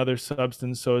from another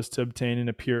substance so as to obtain in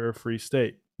a pure or free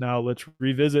state. Now let's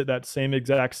revisit that same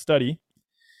exact study,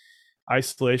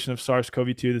 isolation of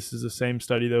SARS-CoV-2. This is the same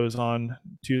study that was on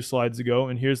 2 slides ago.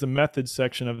 And here's the methods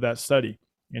section of that study.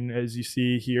 And as you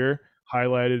see here,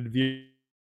 highlighted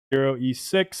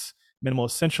E6, minimal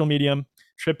essential medium,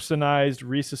 trypsinized,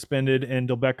 resuspended, and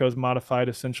Delbecco's modified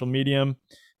essential medium,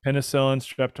 penicillin,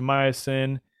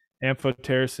 streptomycin,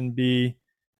 amphotericin B,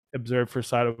 observed for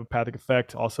cytopathic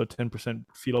effect, also 10%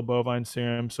 fetal bovine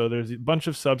serum. So there's a bunch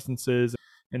of substances.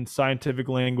 In scientific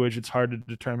language, it's hard to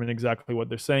determine exactly what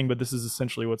they're saying, but this is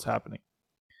essentially what's happening.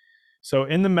 So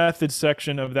in the methods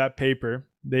section of that paper,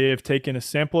 they have taken a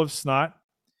sample of snot.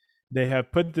 They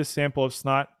have put this sample of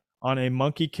snot on a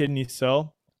monkey kidney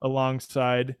cell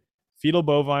alongside fetal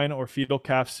bovine or fetal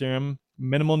calf serum,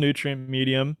 minimal nutrient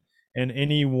medium, and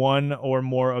any one or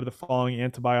more of the following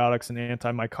antibiotics and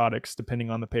antimycotics, depending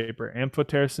on the paper: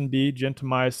 amphotericin B,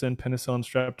 gentamicin, penicillin,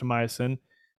 streptomycin.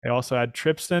 They also add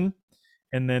trypsin,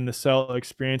 and then the cell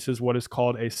experiences what is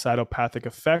called a cytopathic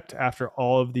effect after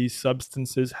all of these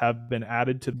substances have been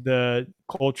added to the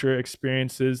culture.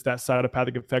 Experiences that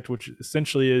cytopathic effect, which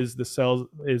essentially is the cell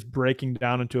is breaking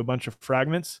down into a bunch of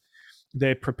fragments.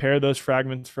 They prepare those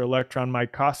fragments for electron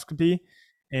microscopy,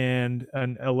 and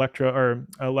an electron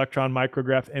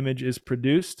micrograph image is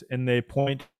produced, and they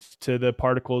point to the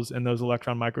particles in those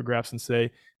electron micrographs and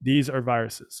say, these are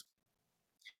viruses.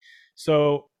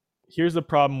 So here's the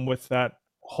problem with that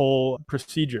whole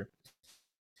procedure.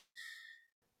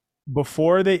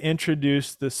 Before they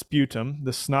introduce the sputum,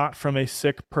 the snot from a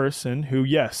sick person who,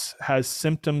 yes, has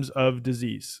symptoms of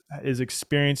disease, is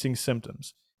experiencing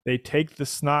symptoms, they take the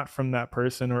snot from that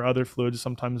person or other fluids,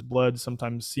 sometimes blood,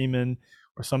 sometimes semen,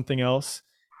 or something else,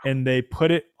 and they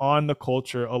put it on the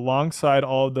culture alongside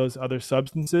all of those other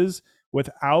substances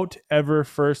without ever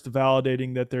first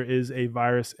validating that there is a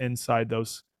virus inside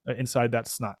that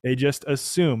snot. They just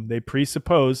assume, they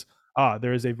presuppose,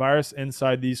 there is a virus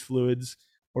inside these fluids.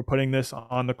 We're putting this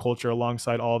on the culture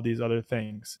alongside all of these other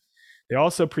things. They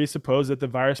also presuppose that the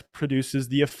virus produces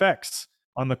the effects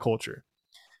on the culture,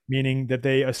 meaning that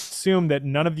they assume that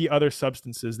none of the other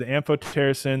substances, the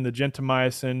amphotericin, the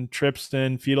gentamicin,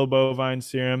 trypsin, fetal bovine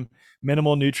serum,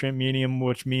 minimal nutrient medium,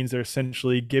 which means they're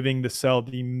essentially giving the cell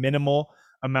the minimal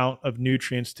amount of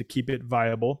nutrients to keep it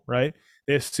viable, right?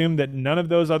 They assume that none of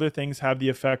those other things have the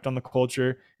effect on the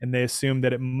culture, and they assume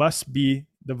that it must be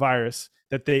the virus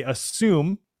that they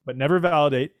assume, but never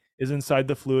validate, is inside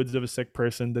the fluids of a sick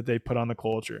person that they put on the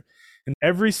culture. And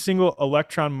every single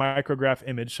electron micrograph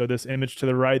image, so this image to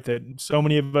the right that so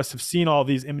many of us have seen all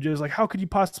these images, like, how could you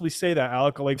possibly say that,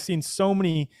 Alec? Like, I've seen so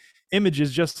many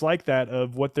images just like that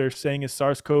of what they're saying is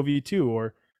SARS-CoV-2,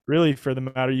 or really, for the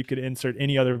matter, you could insert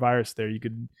any other virus there. You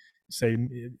could say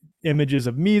images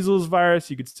of measles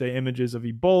virus, you could say images of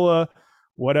Ebola,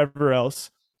 whatever else.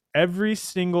 Every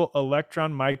single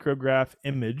electron micrograph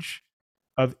image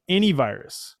of any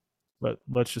virus, but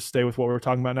let's just stay with what we're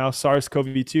talking about now,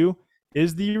 SARS-CoV-2,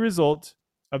 is the result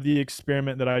of the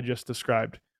experiment that I just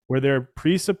described, where they're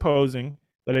presupposing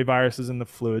that a virus is in the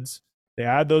fluids. They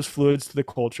add those fluids to the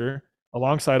culture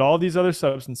alongside all these other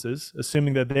substances,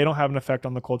 assuming that they don't have an effect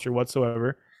on the culture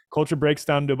whatsoever. Culture breaks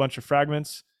down into a bunch of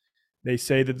fragments. They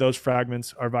say that those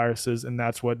fragments are viruses, and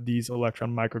that's what these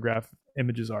electron micrograph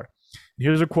images are.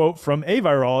 Here's a quote from a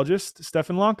virologist,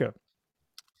 Stefan Lanka.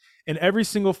 In every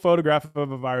single photograph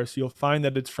of a virus, you'll find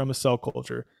that it's from a cell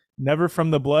culture. never from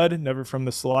the blood, never from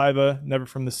the saliva, never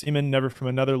from the semen, never from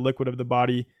another liquid of the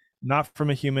body, not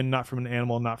from a human, not from an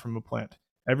animal, not from a plant.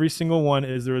 Every single one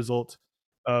is the result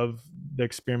of the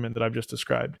experiment that I've just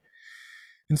described.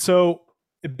 And so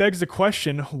it begs the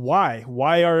question, why?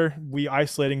 Why are we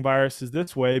isolating viruses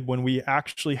this way when we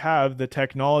actually have the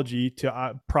technology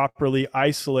to properly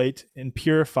isolate and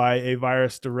purify a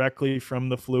virus directly from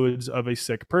the fluids of a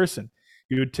sick person?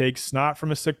 You would take snot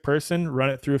from a sick person, run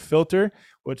it through a filter,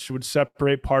 which would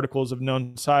separate particles of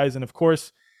known size. And of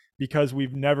course, because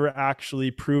we've never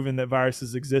actually proven that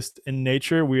viruses exist in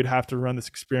nature, we would have to run this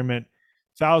experiment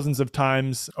thousands of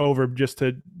times over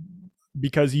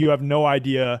because you have no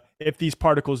idea if these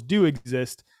particles do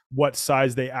exist, what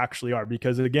size they actually are.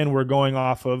 Because again, we're going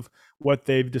off of what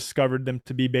they've discovered them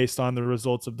to be based on the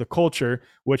results of the culture,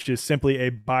 which is simply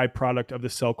a byproduct of the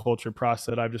cell culture process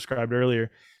that I've described earlier.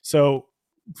 So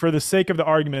for the sake of the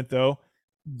argument though,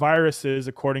 viruses,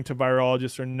 according to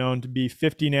virologists, are known to be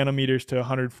 50 nanometers to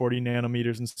 140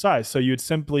 nanometers in size. So you would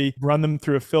simply run them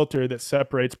through a filter that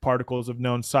separates particles of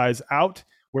known size out,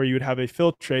 where you would have a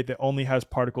filtrate that only has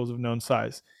particles of known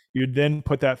size. You would then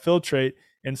put that filtrate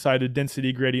inside a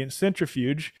density gradient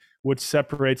centrifuge, which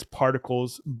separates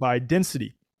particles by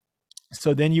density.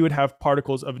 So then you would have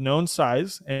particles of known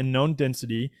size and known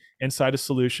density inside a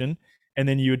solution. And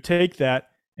then you would take that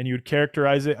and you would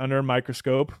characterize it under a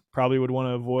microscope. Probably would want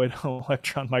to avoid an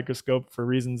electron microscope for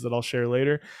reasons that I'll share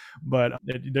later. But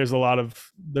there's a lot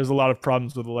of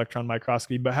problems with electron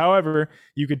microscopy. But however,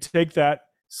 you could take that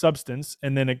substance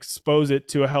and then expose it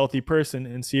to a healthy person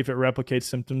and see if it replicates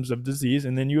symptoms of disease.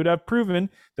 And then you would have proven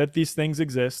that these things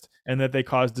exist and that they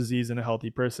cause disease in a healthy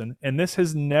person. And this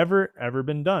has never, ever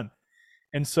been done.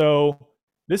 And so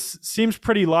this seems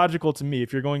pretty logical to me.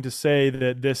 If you're going to say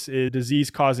that this is a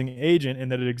disease-causing agent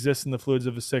and that it exists in the fluids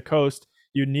of a sick host,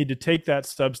 you need to take that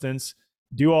substance,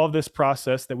 do all of this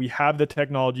process that we have the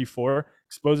technology for,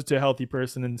 expose it to a healthy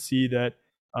person, and see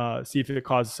if it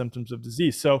causes symptoms of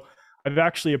disease. So I've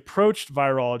actually approached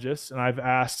virologists and I've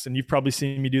asked, and you've probably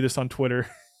seen me do this on Twitter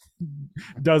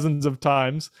dozens of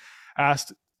times,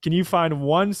 asked, can you find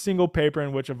one single paper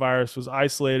in which a virus was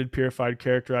isolated, purified,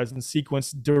 characterized, and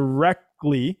sequenced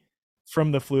directly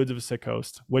from the fluids of a sick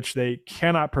host, which they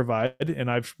cannot provide. And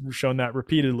I've shown that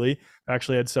repeatedly. I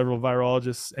actually had several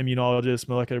virologists, immunologists,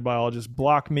 molecular biologists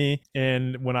block me.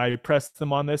 And when I pressed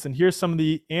them on this, and here's some of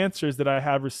the answers that I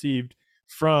have received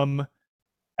from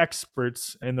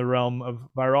experts in the realm of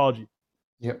virology.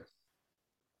 Yep.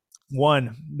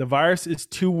 1, the virus is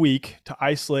too weak to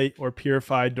isolate or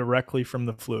purify directly from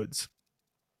the fluids.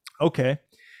 Okay,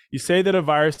 you say that a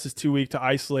virus is too weak to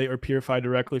isolate or purify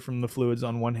directly from the fluids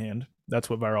on one hand. That's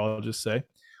what virologists say.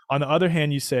 On the other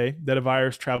hand, you say that a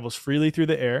virus travels freely through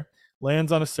the air,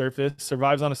 lands on a surface,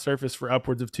 survives on a surface for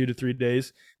upwards of 2 to 3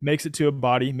 days, makes it to a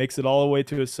body, makes it all the way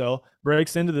to a cell,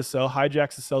 breaks into the cell,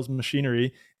 hijacks the cell's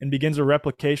machinery, and begins a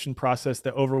replication process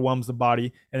that overwhelms the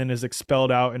body and then is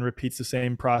expelled out and repeats the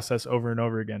same process over and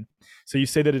over again. So you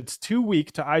say that it's too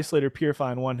weak to isolate or purify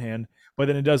on one hand, but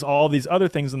then it does all these other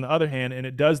things on the other hand, and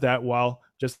it does that while,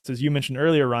 just as you mentioned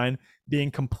earlier, Ryan, being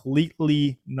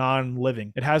completely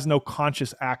non-living. It has no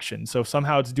conscious action. So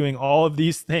somehow it's doing all of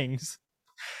these things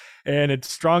and it's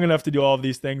strong enough to do all of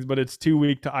these things, but it's too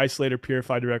weak to isolate or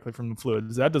purify directly from the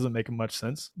fluids. That doesn't make much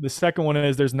sense. The second one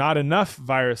is there's not enough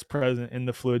virus present in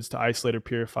the fluids to isolate or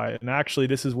purify it. And actually,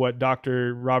 this is what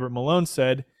Dr. Robert Malone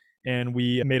said, and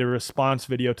we made a response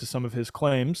video to some of his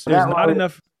claims. There's not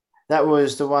enough. That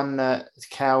was the one that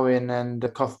Cowan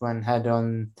and Kaufman had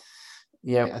on.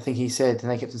 Yeah, I think he said, and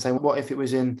they kept on saying, what if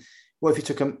you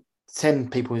took 10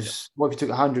 people's, what if you took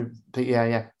 100 people? Yeah.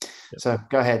 Yep. So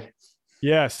go ahead.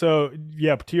 Yeah. So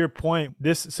yeah, to your point,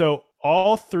 so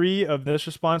all three of this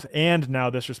response and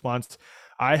now this response,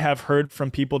 I have heard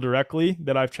from people directly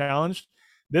that I've challenged.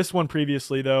 This one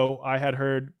previously, though, I had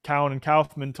heard Cowan and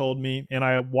Kaufman told me, and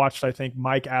I watched, I think,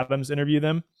 Mike Adams interview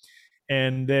them.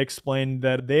 And they explained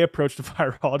that they approached a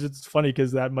virologist. It's funny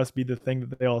because that must be the thing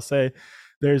that they all say.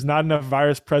 There's not enough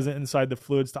virus present inside the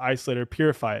fluids to isolate or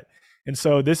purify it. And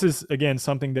so this is, again,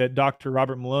 something that Dr.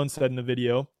 Robert Malone said in the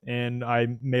video, and I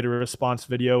made a response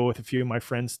video with a few of my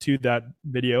friends to that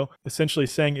video, essentially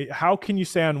saying, how can you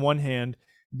say on one hand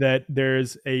that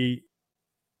there's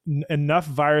enough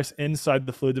virus inside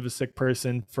the fluids of a sick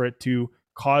person for it to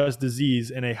cause disease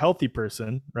in a healthy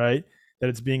person, right? That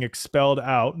it's being expelled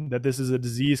out, that this is a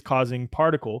disease-causing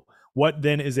particle. What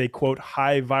then is a, quote,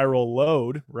 high viral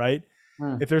load, right?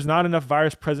 If there's not enough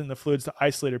virus present in the fluids to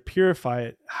isolate or purify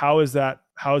it, how is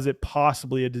it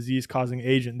possibly a disease-causing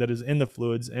agent that is in the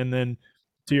fluids? And then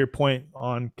to your point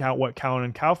on what Cowan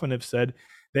and Kaufman have said,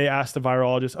 they asked the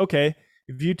virologist, okay,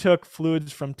 If you took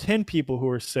fluids from 10 people who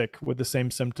were sick with the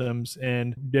same symptoms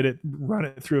and run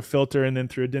it through a filter and then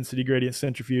through a density gradient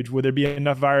centrifuge, would there be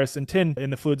enough virus in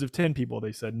the fluids of 10 people?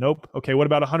 They said, nope. Okay, what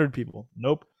about 100 people?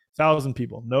 Nope. 1,000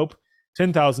 people? Nope.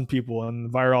 10,000 people. And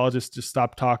the virologists just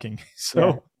stopped talking.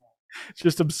 So it's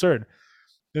just absurd.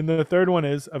 Then the third one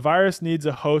is a virus needs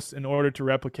a host in order to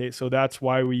replicate. So that's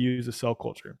why we use a cell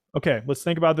culture. Okay, let's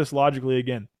think about this logically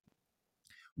again.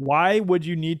 Why would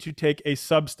you need to take a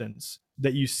substance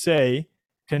that you say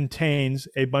contains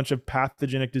a bunch of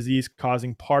pathogenic disease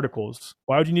causing particles?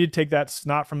 Why would you need to take that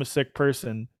snot from a sick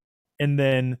person and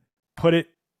then put it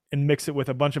and mix it with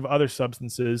a bunch of other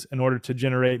substances in order to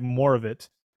generate more of it?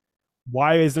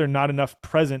 Why is there not enough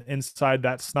present inside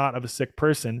that snot of a sick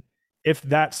person if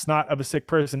that snot of a sick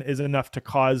person is enough to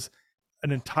cause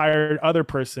an entire other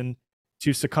person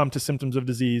to succumb to symptoms of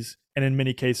disease and in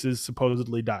many cases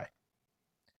supposedly die?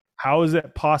 How is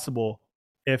it possible?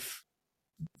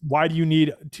 Why do you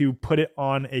need to put it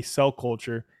on a cell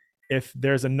culture if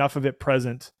there's enough of it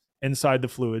present inside the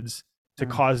fluids to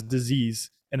cause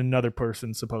disease in another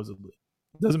person supposedly?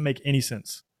 It doesn't make any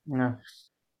sense. No.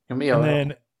 And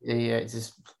then it's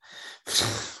just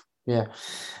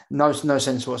no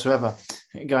sense whatsoever.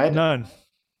 Go ahead. None.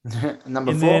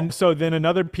 Number 4. Then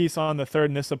another piece on the third,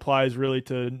 and this applies really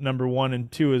to number 1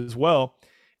 and 2 as well,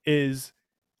 is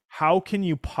how can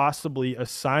you possibly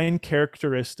assign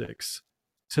characteristics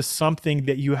to something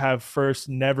that you have first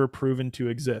never proven to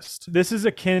exist? This is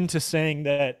akin to saying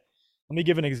that, let me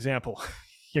give an example.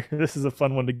 Here, this is a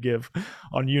fun one to give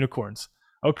on unicorns.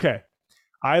 Okay,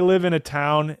 I live in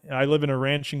a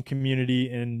ranching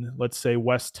community in, let's say,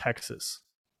 West Texas.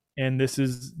 And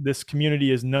this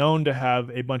community is known to have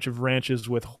a bunch of ranches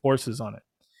with horses on it.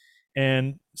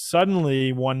 And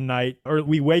suddenly one night, or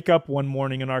we wake up one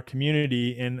morning in our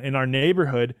community, in our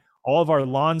neighborhood, all of our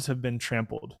lawns have been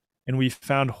trampled. And we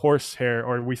found horse hair,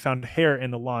 or we found hair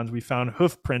in the lawns. We found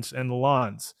hoof prints in the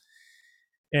lawns.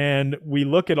 And we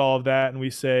look at all of that and we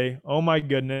say, oh my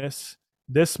goodness,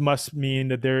 this must mean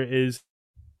that there is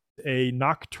a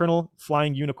nocturnal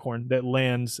flying unicorn that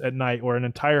lands at night, or an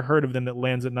entire herd of them that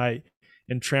lands at night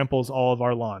and tramples all of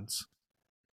our lawns.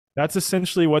 That's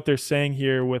essentially what they're saying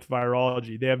here with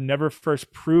virology. They have never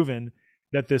first proven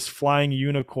that this flying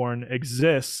unicorn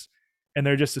exists, and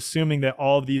they're just assuming that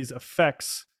all of these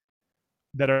effects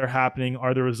that are happening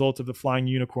are the result of the flying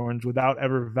unicorns without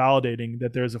ever validating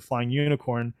that there's a flying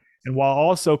unicorn, and while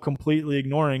also completely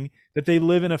ignoring that they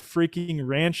live in a freaking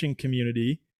ranching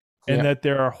community and that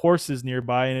there are horses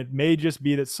nearby, and it may just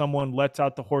be that someone lets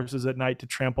out the horses at night to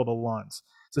trample the lawns.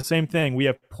 It's the same thing. We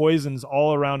have poisons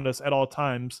all around us at all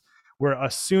times. We're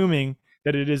assuming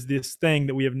that it is this thing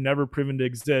that we have never proven to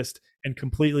exist, and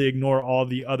completely ignore all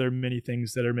the other many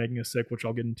things that are making us sick, which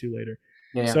I'll get into later.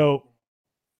 So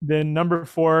then number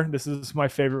 4, this is my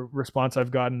favorite response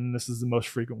I've gotten. This is the most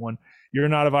frequent one. You're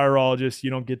not a virologist. You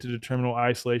don't get to determine what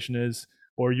isolation is.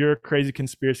 Or you're a crazy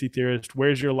conspiracy theorist.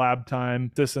 Where's your lab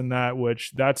time? This and that,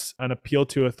 which that's an appeal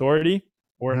to authority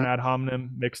or an ad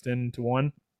hominem mixed into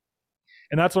one.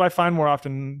 And that's what I find more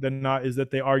often than not, is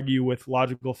that they argue with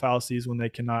logical fallacies when they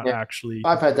cannot actually.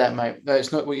 I've heard that, mate.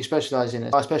 It's not what you specialize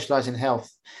in. I specialize in health.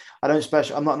 I'm not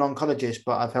an oncologist,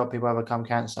 but I've helped people overcome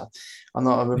cancer. I'm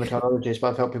not a rheumatologist, but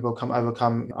I've helped people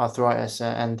overcome arthritis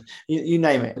and you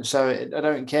name it. So I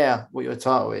don't care what your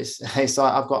title is. It's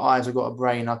like, I've got eyes, I've got a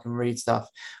brain, I can read stuff,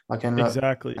 I can look.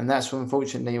 Exactly. And that's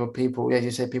unfortunately what people, as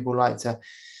you said, people like to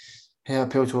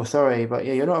appeal to authority. But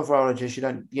you're not a virologist. You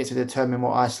don't get to determine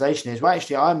what isolation is. Well,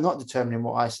 actually, I'm not determining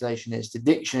what isolation is. The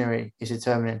dictionary is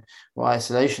determining what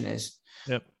isolation is.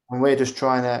 Yep. And we're just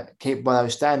trying to keep by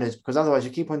those standards, because otherwise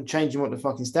you keep on changing what the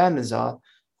fucking standards are,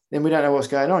 then we don't know what's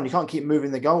going on. You can't keep moving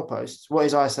the goalposts. What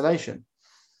is isolation?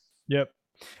 Yep.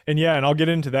 And and I'll get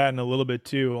into that in a little bit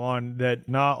too, on that.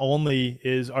 Not only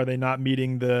are they not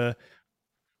meeting the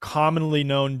commonly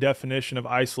known definition of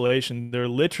isolation, they're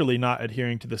literally not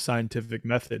adhering to the scientific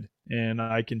method. And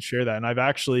I can share that. And I've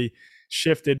actually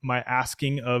shifted my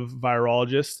asking of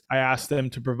virologists. I asked them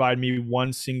to provide me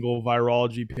one single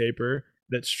virology paper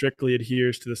that strictly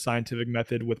adheres to the scientific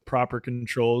method with proper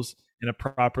controls and a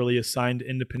properly assigned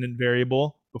independent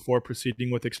variable before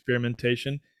proceeding with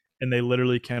experimentation. And they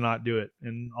literally cannot do it.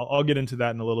 And I'll get into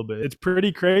that in a little bit. It's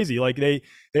pretty crazy. Like they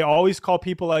always call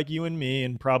people like you and me,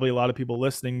 and probably a lot of people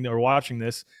listening or watching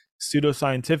this,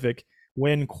 pseudoscientific,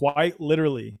 when quite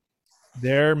literally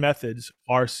their methods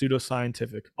are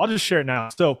pseudoscientific. I'll just share it now.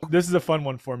 So this is a fun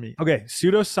one for me. Okay,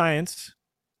 pseudoscience,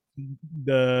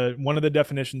 one of the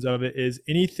definitions of it is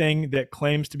anything that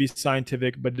claims to be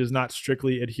scientific but does not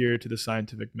strictly adhere to the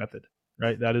scientific method,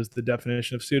 right? That is the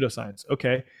definition of pseudoscience.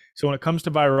 Okay, so when it comes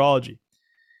to virology,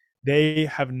 they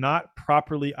have not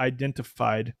properly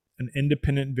identified an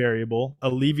independent variable,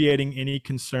 alleviating any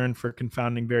concern for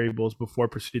confounding variables before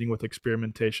proceeding with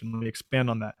experimentation. Let me expand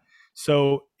on that.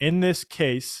 So in this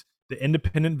case, the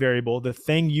independent variable, the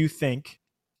thing you think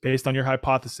based on your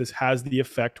hypothesis has the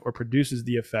effect or produces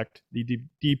the effect, the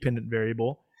dependent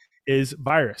variable, is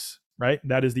virus, right?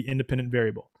 That is the independent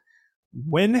variable.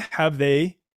 When have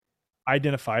they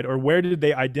identified, or where did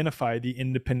they identify the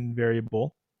independent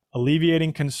variable,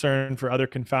 alleviating concern for other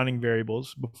confounding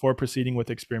variables before proceeding with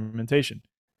experimentation?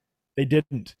 They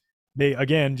didn't. They,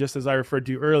 again, just as I referred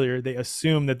to earlier, they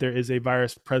assume that there is a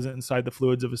virus present inside the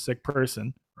fluids of a sick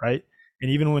person, right? And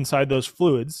even inside those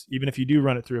fluids, even if you do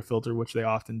run it through a filter, which they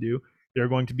often do, there are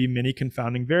going to be many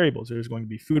confounding variables. There's going to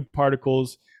be food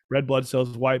particles, red blood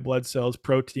cells, white blood cells,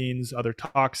 proteins, other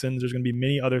toxins. There's going to be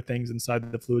many other things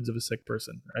inside the fluids of a sick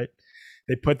person, right?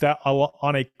 They put that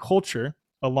on a culture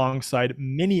alongside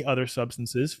many other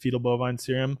substances, fetal bovine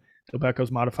serum,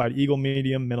 Tobacco's modified eagle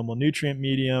medium, minimal nutrient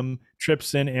medium,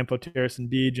 trypsin, amphotericin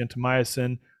B,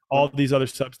 gentamicin, all these other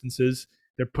substances.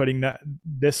 They're putting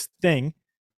this thing,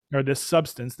 or this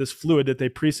substance, this fluid that they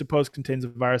presuppose contains a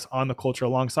virus on the culture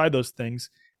alongside those things.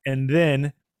 And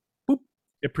then boop,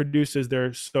 it produces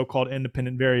their so-called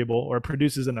independent variable, or it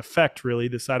produces an effect, really,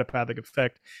 the cytopathic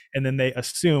effect. And then they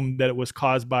assume that it was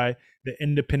caused by the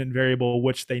independent variable,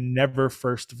 which they never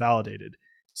first validated.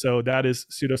 So that is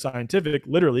pseudoscientific,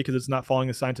 literally, because it's not following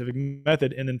the scientific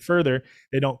method. And then further,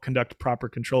 they don't conduct proper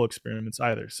control experiments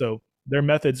either. So their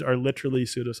methods are literally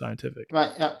pseudoscientific.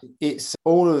 Right. It's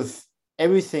all of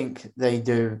everything they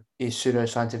do is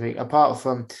pseudoscientific, apart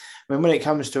from when it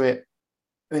comes to it,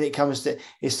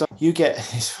 it's like you get,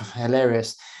 it's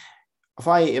hilarious. If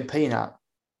I eat a peanut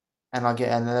and I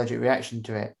get an allergic reaction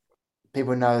to it,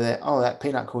 people know that, oh, that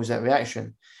peanut caused that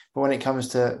reaction. But when it comes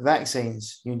to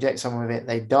vaccines, you inject someone with it,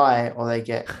 they die or they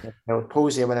get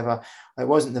palsy or whatever. It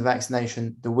wasn't the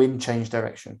vaccination, the wind changed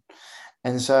direction.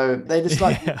 And so they just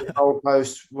like the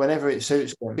goalpost whenever it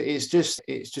suits them. It's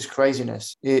just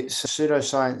craziness. It's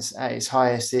pseudoscience at its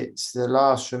highest. It's the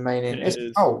last remaining. It's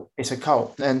a cult. It's a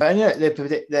cult. And yeah, they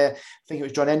I think it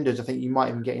was John Enders. I think you might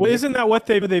even get. Well, isn't that what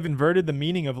they've inverted the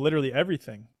meaning of literally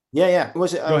everything? Yeah.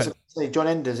 Was it? I was say John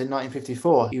Enders in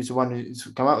 1954. He was the one who's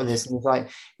come up with this, and he's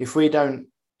like, if we don't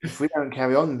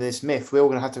carry on this myth, we're all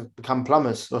going to have to become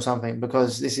plumbers or something,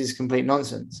 because this is complete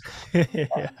nonsense.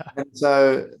 Yeah. And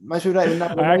so most people don't even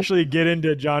know. I actually get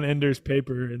into John Enders'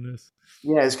 paper in this.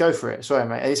 Yeah, let's go for it. Sorry,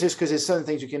 mate. It's just because there's certain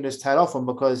things you can just tail off on,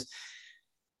 because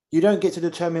you don't get to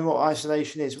determine what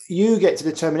isolation is. You get to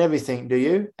determine everything, do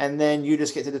you? And then you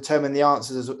just get to determine the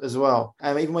answers as well.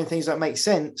 And even when things don't make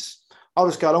sense, I'll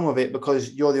just go along with it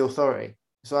because you're the authority.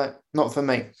 It's like, not for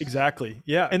me. Exactly.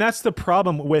 Yeah. And that's the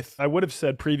problem with, I would have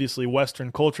said previously,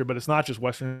 Western culture, but it's not just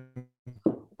Western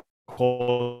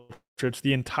culture. It's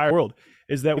the entire world,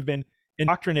 is that we've been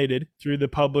indoctrinated through the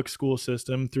public school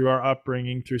system, through our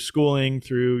upbringing, through schooling,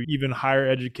 through even higher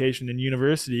education and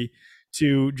university,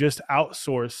 to just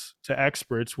outsource to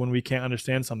experts when we can't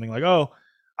understand something. Like, oh,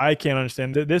 I can't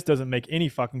understand that. This doesn't make any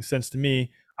fucking sense to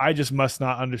me. I just must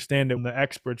not understand it, and the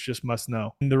experts just must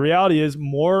know. And the reality is,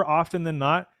 more often than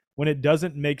not, when it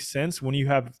doesn't make sense, when you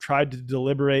have tried to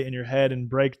deliberate in your head and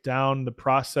break down the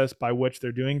process by which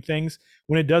they're doing things,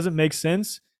 when it doesn't make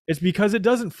sense, it's because it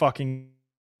doesn't fucking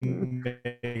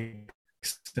make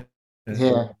sense.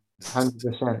 Yeah,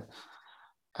 100%.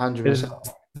 100%.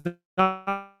 It's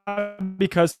not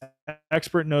because the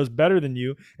expert knows better than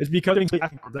you. It's because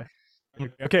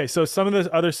okay, so some of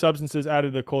the other substances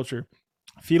added to the culture.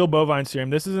 Fetal bovine serum.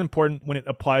 This is important when it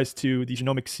applies to the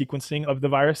genomic sequencing of the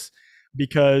virus,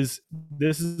 because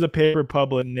this is a paper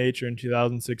published in Nature in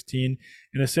 2016.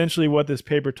 And essentially what this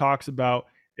paper talks about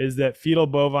is that fetal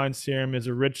bovine serum is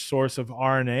a rich source of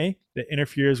RNA that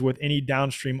interferes with any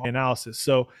downstream analysis.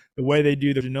 So the way they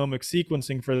do the genomic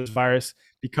sequencing for this virus,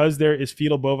 because there is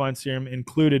fetal bovine serum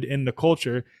included in the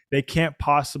culture, they can't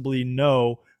possibly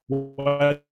know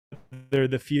whether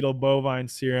the fetal bovine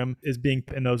serum is being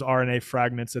in those RNA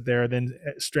fragments that they're then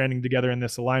stranding together in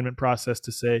this alignment process to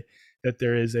say that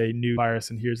there is a new virus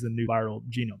and here's the new viral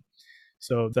genome.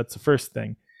 So that's the first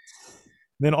thing.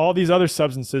 Then all these other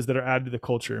substances that are added to the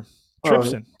culture.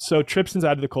 Trypsin. So trypsin's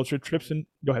added to the culture. Trypsin,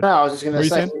 go ahead. No, I was just going to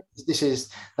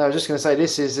say,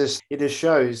 this is just, it just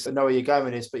shows, I know where you're going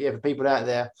with this, but yeah, for people out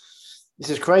there, this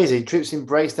is crazy. Trypsin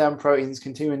breaks down proteins,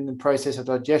 continuing the process of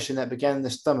digestion that began in the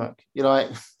stomach. You're like,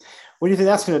 what do you think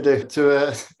that's going to do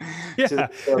to yeah,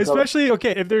 especially,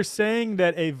 okay, if they're saying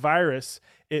that a virus,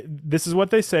 this is what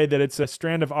they say, that it's a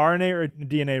strand of RNA or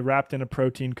DNA wrapped in a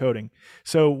protein coating.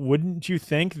 So wouldn't you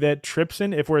think that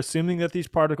trypsin, if we're assuming that these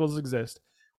particles exist,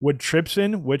 Would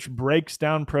trypsin, which breaks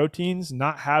down proteins,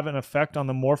 not have an effect on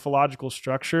the morphological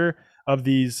structure of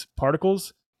these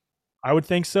particles? I would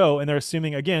think so. And they're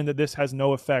assuming, again, that this has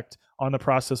no effect on the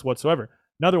process whatsoever.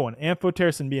 Another one,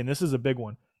 amphotericin B, and this is a big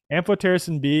one.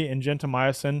 Amphotericin B and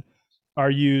gentamicin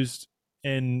are used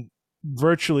in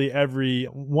virtually every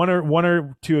one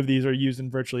or two of these are used in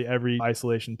virtually every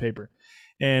isolation paper.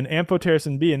 And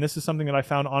amphotericin B, and this is something that I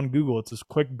found on Google. It's this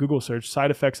quick Google search, side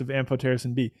effects of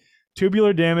amphotericin B.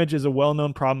 Tubular damage is a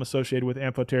well-known problem associated with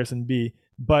amphotericin B,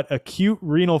 but acute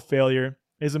renal failure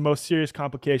is the most serious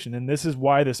complication, and this is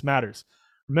why this matters.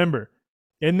 Remember,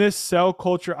 in this cell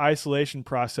culture isolation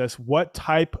process, what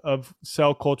type of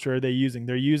cell culture are they using?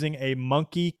 They're using a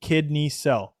monkey kidney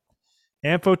cell.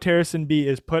 Amphotericin B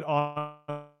is put on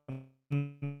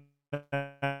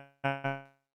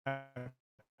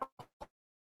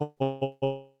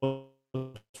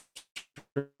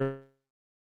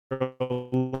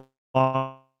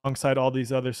alongside all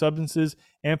these other substances.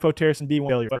 Amphotericin B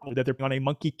failure that they're on a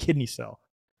monkey kidney cell.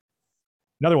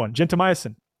 Another one,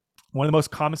 gentamicin. One of the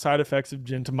most common side effects of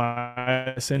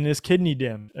gentamicin is kidney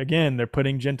damage. Again, they're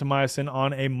putting gentamicin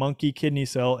on a monkey kidney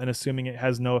cell and assuming it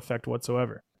has no effect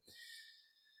whatsoever.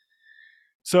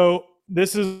 So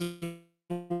this is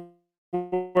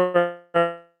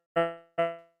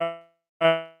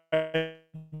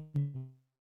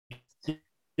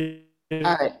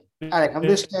Alec, I'm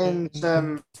just getting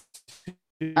some.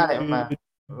 Alec, man.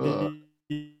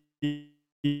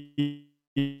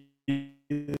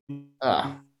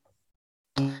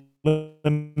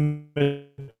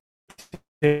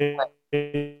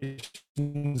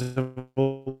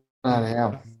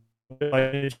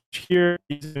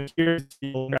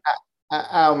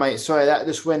 Oh, mate, sorry, that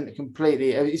just went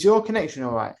completely. Is your connection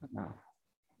all right? No.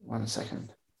 1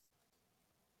 second.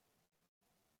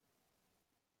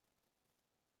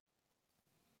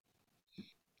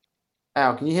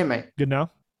 Al, can you hear me? Good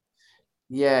now?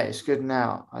 Yeah, it's good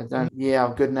now. Yeah,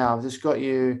 I'm good now. I've just got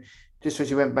you, just as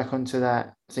you went back onto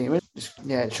that thing.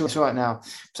 Yeah, sure, it's all right now.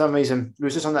 For some reason, it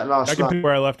was just on that last slide. I can pick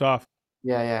where I left off.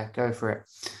 Yeah, go for it.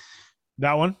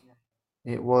 That one?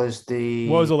 It was the.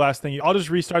 What was the last thing? I'll just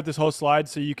restart this whole slide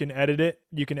so you can edit it.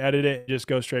 You can edit it and just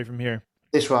go straight from here.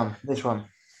 This one.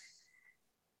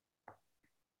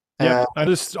 Yeah,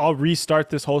 I'll restart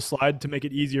this whole slide to make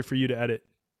it easier for you to edit.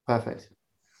 Perfect.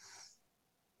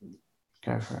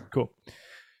 Go for it. Cool.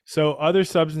 So other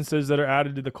substances that are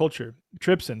added to the culture,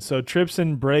 trypsin. So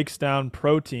trypsin breaks down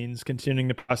proteins, continuing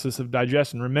the process of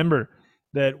digestion. Remember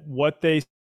that what they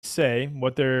say,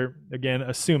 what they're, again,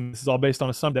 assume, this is all based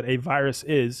on assumption that a virus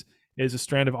is a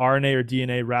strand of RNA or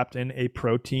DNA wrapped in a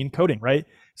protein coating, right?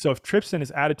 So if trypsin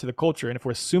is added to the culture, and if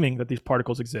we're assuming that these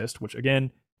particles exist, which again,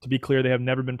 to be clear, they have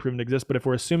never been proven to exist, but if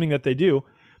we're assuming that they do,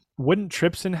 wouldn't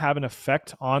trypsin have an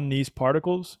effect on these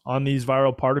particles, on these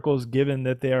viral particles, given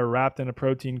that they are wrapped in a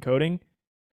protein coating?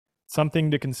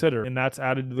 Something to consider, and that's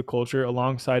added to the culture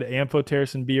alongside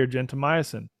amphotericin B or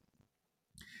gentamicin.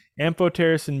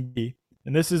 Amphotericin B,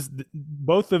 and this is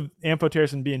both of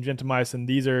amphotericin B and gentamicin,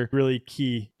 these are really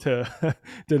key to,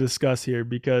 to discuss here,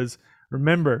 because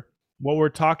remember, what we're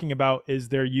talking about is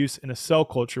their use in a cell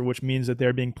culture, which means that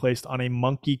they're being placed on a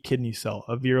monkey kidney cell,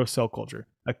 a vero cell culture,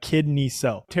 a kidney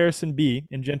cell. Amphotericin B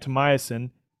and gentamicin,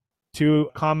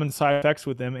 two common side effects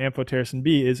with them, amphotericin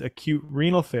B is acute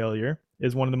renal failure,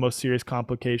 is one of the most serious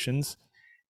complications.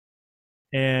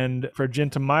 And for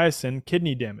gentamicin,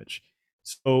 kidney damage.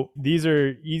 So these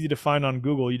are easy to find on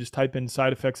Google. You just type in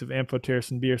side effects of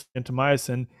amphotericin B or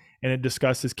gentamicin, and it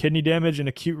discusses kidney damage and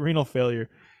acute renal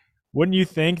failure. Wouldn't you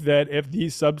think that if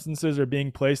these substances are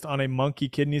being placed on a monkey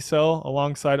kidney cell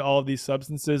alongside all of these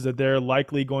substances, that they're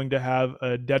likely going to have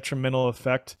a detrimental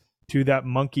effect to that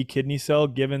monkey kidney cell,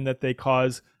 given that they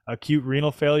cause acute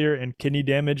renal failure and kidney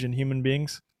damage in human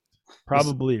beings?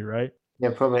 Probably, right? Yeah,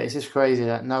 probably. It's just crazy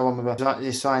that no one with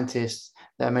these scientists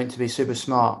that are meant to be super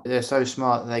smart, they're so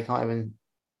smart that they can't even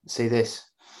see this.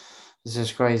 It's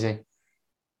just crazy.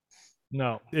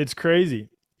 No, it's crazy.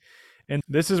 And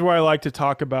this is where I like to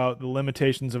talk about the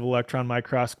limitations of electron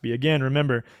microscopy. Again,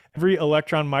 remember, every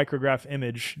electron micrograph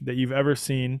image that you've ever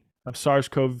seen of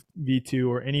SARS-CoV-2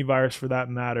 or any virus for that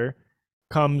matter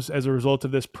comes as a result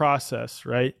of this process,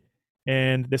 right?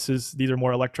 And these are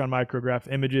more electron micrograph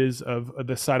images of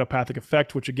the cytopathic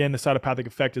effect, which again, the cytopathic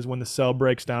effect is when the cell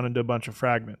breaks down into a bunch of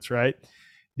fragments, right?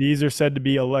 These are said to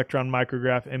be electron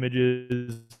micrograph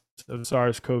images of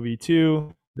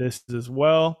SARS-CoV-2. This as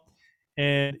well.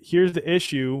 And here's the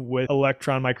issue with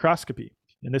electron microscopy.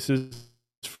 And this is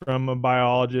from a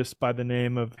biologist by the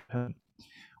name of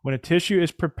when a tissue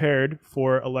is prepared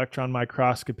for electron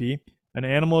microscopy, An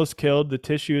animal is killed, the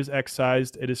tissue is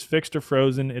excised, it is fixed or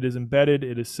frozen, it is embedded,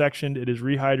 it is sectioned, it is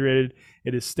rehydrated,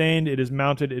 it is stained, it is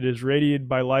mounted, it is radiated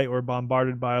by light or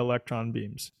bombarded by electron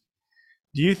beams.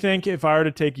 Do you think if I were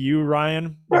to take you,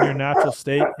 Ryan, in your natural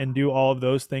state and do all of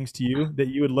those things to you, that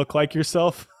you would look like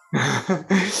yourself?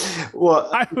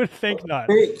 What? I would think not.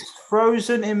 Fixed,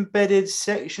 frozen, embedded,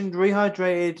 sectioned,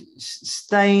 rehydrated,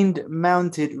 stained,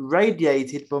 mounted,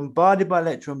 radiated, bombarded by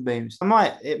electron beams.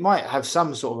 It might have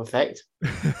some sort of effect.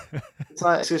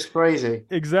 It's just crazy.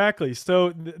 Exactly.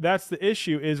 So that's the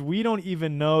issue, is we don't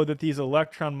even know that these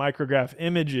electron micrograph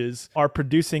images are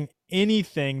producing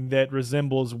anything that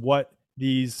resembles what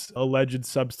these alleged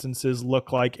substances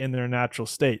look like in their natural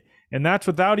state. And that's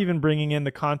without even bringing in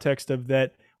the context of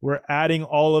that we're adding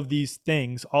all of these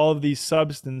things, all of these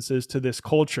substances to this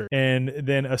culture, and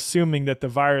then assuming that the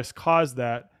virus caused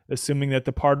that, assuming that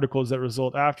the particles that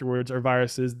result afterwards are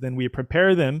viruses, then we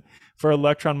prepare them for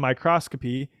electron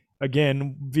microscopy,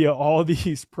 again, via all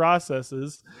these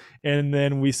processes. And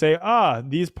then we say,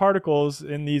 these particles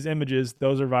in these images,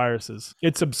 those are viruses.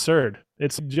 It's absurd.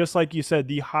 It's just like you said,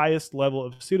 the highest level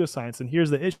of pseudoscience. And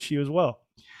here's the issue as well.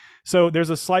 So there's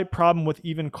a slight problem with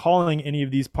even calling any of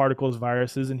these particles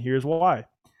viruses, and here's why.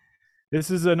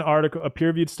 This is an article, a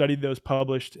peer-reviewed study that was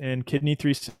published in Kidney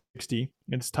 360.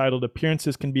 It's titled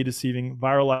 "Appearances Can Be Deceiving: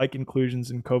 Viral-like Inclusions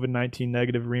in COVID-19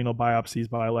 Negative Renal Biopsies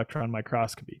by Electron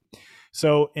Microscopy."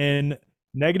 So in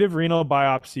negative renal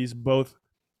biopsies, both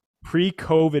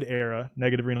pre-COVID era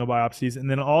negative renal biopsies, and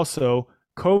then also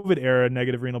COVID era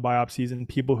negative renal biopsies in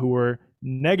people who were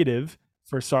negative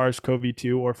for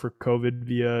SARS-CoV-2 or for COVID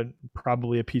via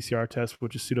probably a PCR test,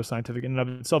 which is pseudoscientific in and of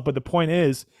itself. But the point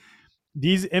is,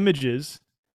 these images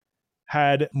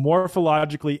had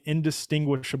morphologically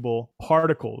indistinguishable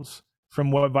particles from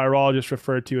what virologists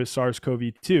refer to as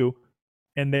SARS-CoV-2,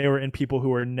 and they were in people who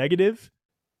were negative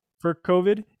for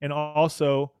COVID and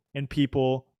also in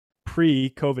people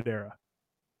pre-COVID era.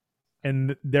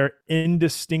 And they're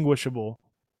indistinguishable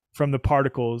from the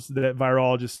particles that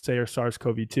virologists say are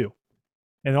SARS-CoV-2.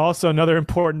 And also another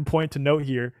important point to note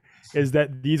here is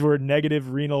that these were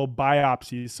negative renal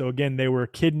biopsies. So again, they were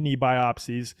kidney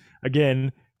biopsies.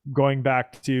 Again, going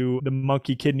back to the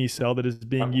monkey kidney cell that is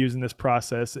being used in this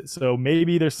process. So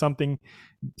maybe there's something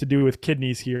to do with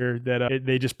kidneys here that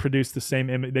they just produce the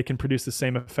same they can produce the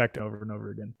same effect over and over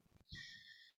again.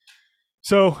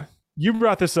 So you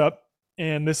brought this up,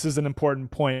 and this is an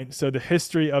important point. So the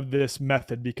history of this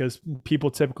method, because people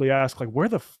typically ask, like,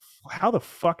 how the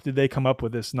fuck did they come up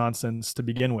with this nonsense to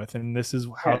begin with? And this is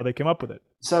how they came up with it.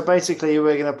 So basically,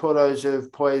 we're going to put loads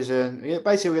of poison.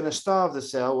 Basically, we're going to starve the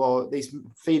cell, or at least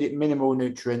feed it minimal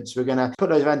nutrients. We're going to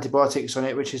put loads of antibiotics on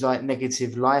it, which is like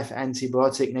negative life,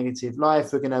 antibiotic, negative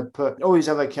life. We're going to put all these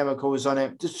other chemicals on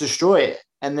it, just destroy it.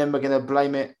 And then we're going to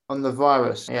blame it on the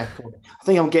virus. Yeah, cool. I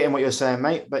think I'm getting what you're saying,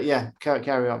 mate. But yeah,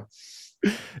 carry on.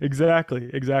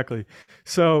 Exactly.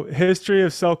 So history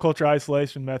of cell culture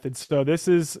isolation methods. So this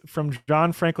is from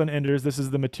John Franklin Enders. This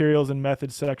is the materials and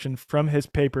methods section from his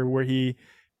paper where he,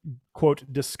 quote,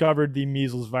 discovered the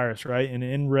measles virus, right? And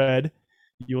in red,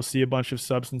 you'll see a bunch of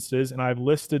substances, and I've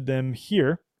listed them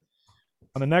here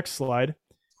on the next slide.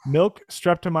 Milk,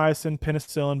 streptomycin,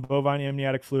 penicillin, bovine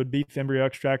amniotic fluid, beef embryo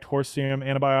extract, horse serum,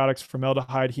 antibiotics,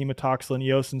 formaldehyde, hematoxylin,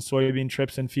 eosin, soybean,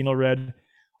 trypsin, phenol red,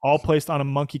 all placed on a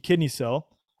monkey kidney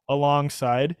cell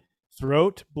alongside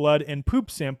throat, blood, and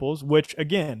poop samples, which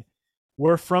again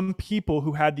were from people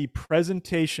who had the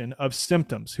presentation of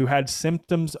symptoms, who had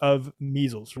symptoms of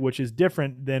measles, which is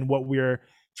different than what we're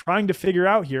trying to figure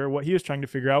out here. What he was trying to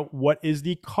figure out, what is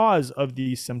the cause of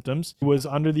these symptoms, he was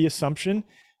under the assumption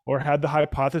or had the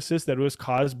hypothesis that it was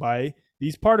caused by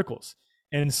these particles.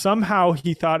 And somehow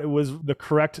he thought it was the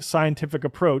correct scientific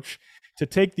approach to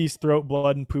take these throat,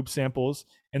 blood, and poop samples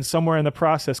and somewhere in the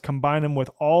process combine them with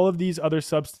all of these other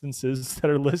substances that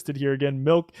are listed here. Again,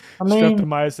 milk,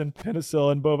 streptomycin,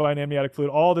 penicillin, bovine amniotic fluid,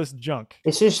 all this junk.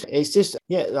 It's just,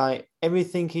 yeah, like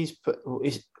everything he's put.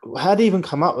 How did he even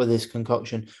come up with this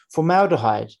concoction?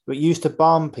 Formaldehyde, but used to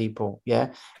balm people,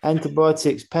 yeah?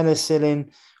 Antibiotics,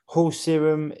 penicillin, horse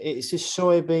serum, it's just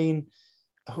soybean.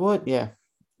 What? Yeah,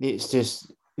 it's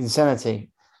just insanity.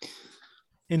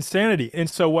 And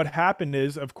so what happened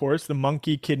is, of course, the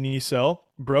monkey kidney cell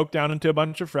broke down into a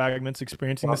bunch of fragments,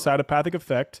 experiencing the cytopathic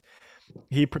effect.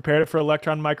 He prepared it for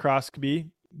electron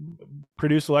microscopy,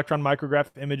 produced electron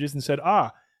micrograph images, and said,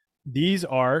 these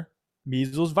are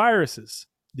measles viruses.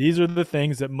 These are the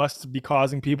things that must be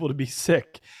causing people to be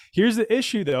sick. Here's the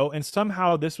issue, though, and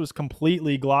somehow this was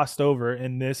completely glossed over,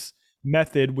 and this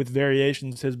method with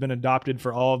variations has been adopted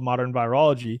for all of modern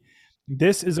virology.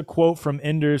 This is a quote from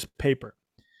Ender's paper.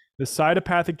 The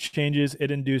cytopathic changes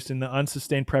it induced in the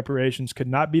unsustained preparations could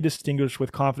not be distinguished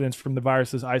with confidence from the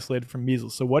viruses isolated from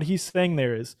measles. So what he's saying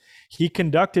there is he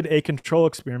conducted a control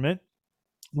experiment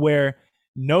where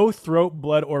no throat,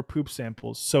 blood, or poop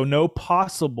samples, so no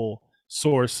possible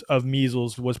source of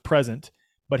measles was present,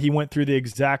 but he went through the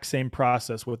exact same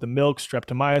process with the milk,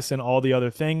 streptomycin, all the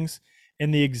other things,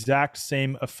 and the exact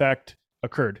same effect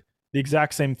occurred. The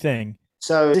exact same thing.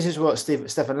 So this is what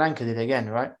Stefan Lanka did again,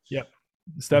 right? Yep.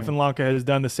 Stefan Lanka has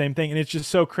done the same thing. And it's just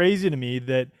so crazy to me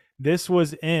that this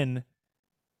was in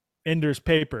Ender's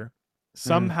paper.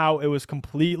 Somehow it was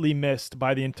completely missed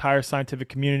by the entire scientific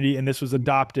community, and this was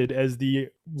adopted as the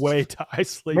way to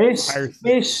isolate viruses.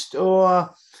 Missed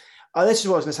or this is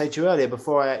what I was going to say to you earlier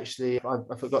before I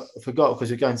forgot because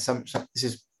we're going some. This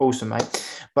is awesome, mate.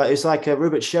 But it's like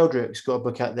Rupert Sheldrake's got a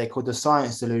book out there called The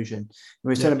Science Delusion. And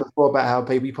we were telling before about how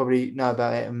people, you probably know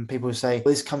about it, and people say,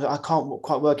 well, this comes, I can't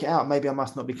quite work it out. Maybe I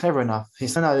must not be clever enough. He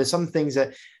said, no, there's some things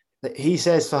that he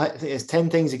says, I think there's 10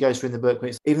 things he goes through in the book,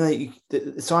 which even though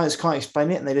the science can't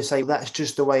explain it, and they just say, well, that's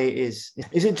just the way it is.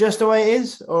 Is it just the way it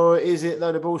is, or is it a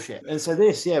load of bullshit? And so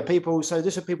this for people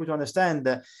to understand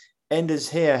that Enders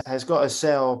here has got a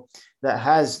cell that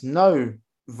has no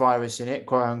virus in it,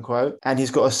 quote unquote, and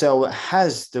he's got a cell that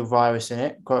has the virus in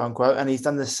it, quote unquote, and he's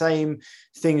done the same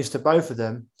things to both of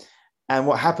them. And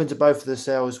what happened to both of the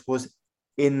cells was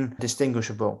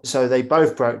indistinguishable. So they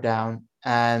both broke down,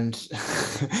 and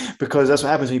because that's what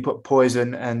happens when you put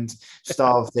poison and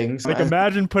starve things. Like,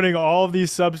 imagine putting all of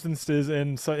these substances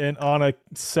in on a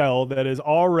cell that is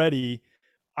already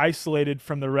isolated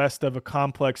from the rest of a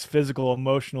complex physical,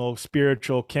 emotional,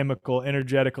 spiritual, chemical,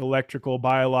 energetic, electrical,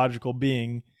 biological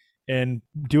being, and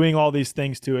doing all these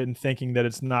things to it and thinking that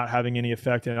it's not having any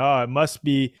effect. And it must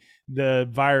be the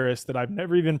virus that I've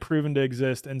never even proven to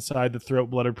exist inside the throat,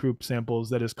 blood, or poop samples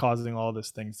that is causing all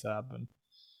these things to happen.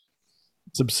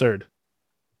 It's absurd.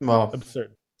 Well,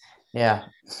 absurd. Yeah.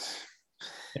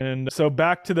 And so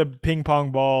back to the ping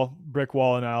pong ball brick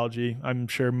wall analogy. I'm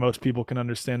sure most people can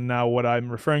understand now what I'm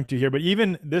referring to here, but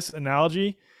even this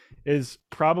analogy is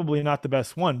probably not the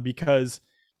best one, because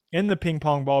in the ping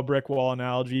pong ball brick wall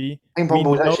analogy, ping pong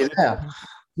ball is actually there.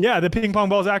 Yeah, the ping pong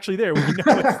ball is actually there. We know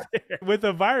it's there. With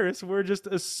a virus, we're just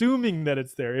assuming that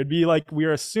it's there. It'd be like we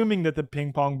are assuming that the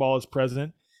ping pong ball is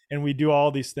present, and we do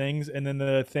all these things, and then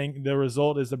the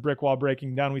result is the brick wall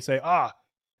breaking down. We say,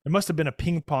 there must have been a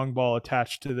ping pong ball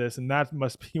attached to this, and that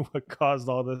must be what caused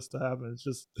all this to happen.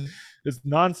 It's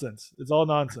nonsense. It's all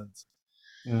nonsense.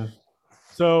 Yeah.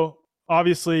 So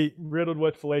obviously riddled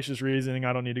with fallacious reasoning.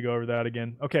 I don't need to go over that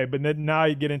again. Okay, but then now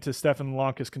you get into Stefan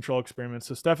Lanka's control experiment.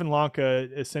 So Stefan Lanka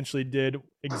essentially did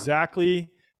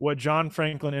exactly what John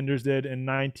Franklin Enders did in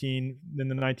the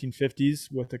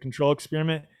 1950s with the control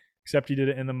experiment, except he did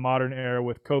it in the modern era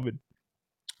with COVID.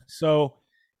 So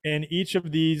in each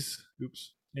of these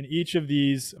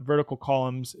vertical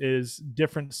columns is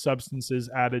different substances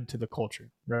added to the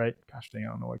culture, right? Gosh dang,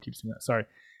 I don't know what keeps doing that. Sorry.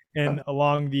 And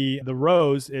along the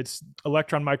rows, it's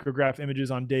electron micrograph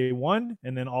images on day 1,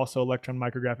 and then also electron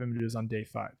micrograph images on day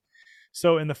 5.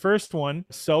 So in the first one,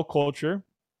 cell culture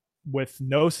with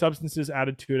no substances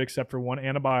added to it except for one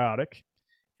antibiotic,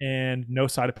 and no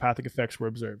cytopathic effects were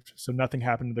observed. So nothing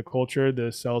happened to the culture.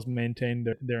 The cells maintained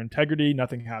their integrity.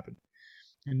 Nothing happened.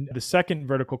 In the second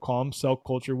vertical column, cell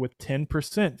culture with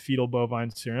 10% fetal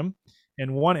bovine serum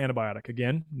and one antibiotic.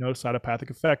 Again, no cytopathic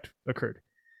effect occurred.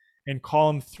 In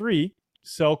column 3,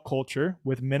 cell culture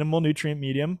with minimal nutrient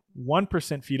medium,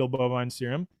 1% fetal bovine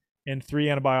serum, and 3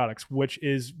 antibiotics,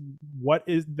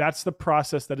 that's the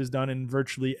process that is done in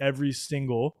virtually every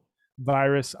single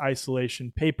virus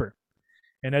isolation paper.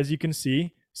 And as you can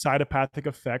see, cytopathic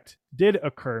effect did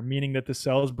occur, meaning that the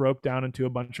cells broke down into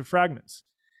a bunch of fragments.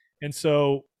 And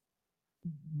so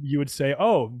you would say,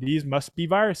 these must be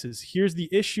viruses. Here's the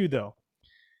issue, though.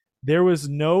 There was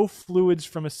no fluids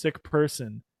from a sick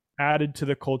person added to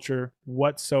the culture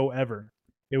whatsoever.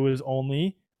 It was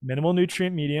only minimal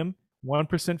nutrient medium,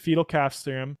 1% fetal calf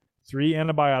serum, 3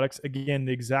 antibiotics. Again,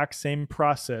 the exact same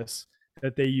process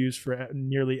that they use for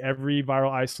nearly every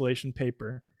viral isolation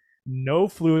paper. No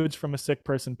fluids from a sick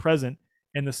person present,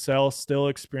 and the cells still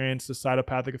experience the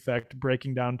cytopathic effect,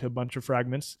 breaking down to a bunch of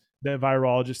fragments that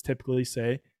virologists typically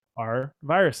say are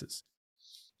viruses.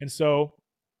 And so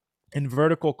in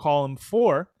vertical column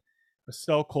 4, a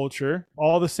cell culture,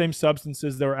 all the same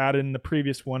substances that were added in the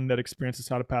previous one that experienced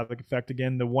the cytopathic effect.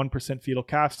 Again, the 1% fetal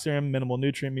calf serum, minimal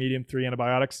nutrient medium, 3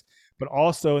 antibiotics, but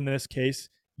also in this case,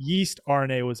 yeast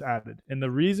RNA was added. And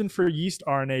the reason for yeast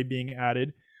RNA being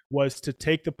added was to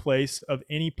take the place of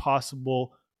any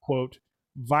possible, quote,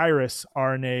 virus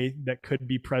RNA that could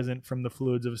be present from the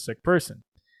fluids of a sick person.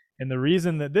 And the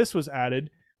reason that this was added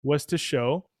was to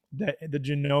show that the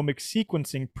genomic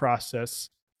sequencing process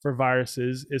for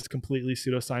viruses is completely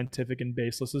pseudoscientific and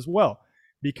baseless as well.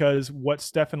 Because what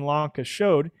Stefan Lanka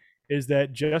showed is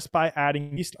that just by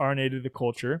adding yeast RNA to the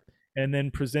culture and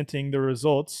then presenting the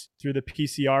results through the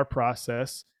PCR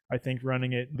process, I think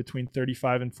running it between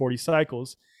 35 and 40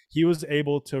 cycles, he was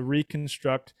able to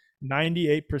reconstruct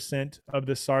 98% of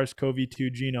the SARS-CoV-2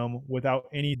 genome without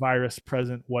any virus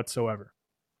present whatsoever.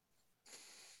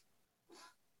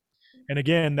 And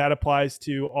again, that applies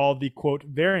to all the quote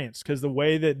variants, because the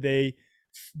way that they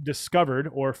discovered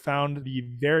or found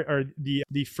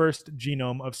the first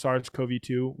genome of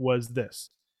SARS-CoV-2 was this.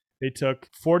 They took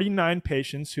 49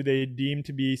 patients who they deemed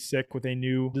to be sick with a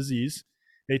new disease.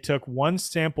 They took one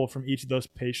sample from each of those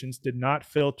patients, did not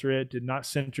filter it, did not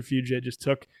centrifuge it, just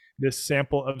took this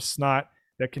sample of snot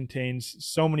that contains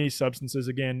so many substances,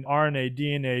 again, RNA,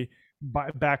 DNA,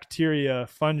 bacteria,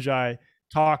 fungi,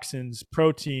 toxins,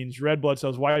 proteins, red blood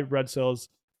cells, white blood cells,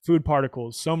 food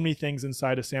particles, so many things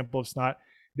inside a sample of snot.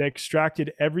 They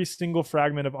extracted every single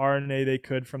fragment of RNA they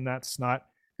could from that snot.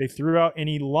 They threw out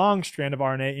any long strand of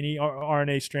RNA, any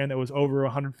RNA strand that was over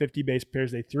 150 base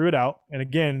pairs, they threw it out. And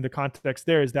again, the context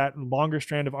there is that longer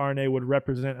strand of RNA would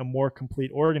represent a more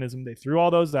complete organism. They threw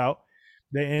all those out.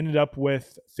 They ended up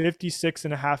with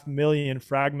 56.5 million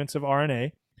fragments of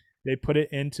RNA. They put it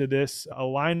into this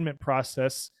alignment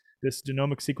process, this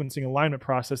genomic sequencing alignment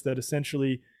process that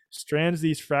essentially strands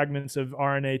these fragments of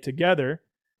RNA together,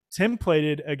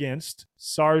 templated against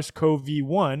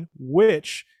SARS-CoV-1,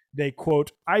 which they,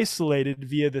 quote, isolated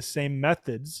via the same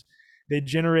methods. They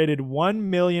generated 1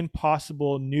 million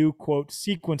possible new, quote,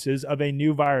 sequences of a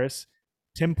new virus,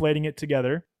 templating it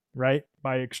together, right,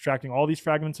 by extracting all these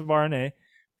fragments of RNA.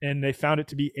 And they found it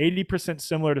to be 80%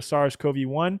 similar to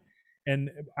SARS-CoV-1. And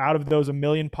out of those 1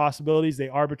 million possibilities, they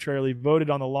arbitrarily voted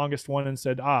on the longest one and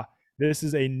said, this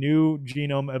is a new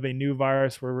genome of a new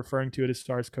virus. We're referring to it as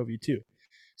SARS-CoV-2.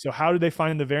 So how did they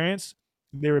find the variants?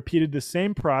 They repeated the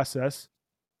same process,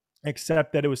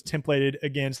 except that it was templated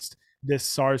against this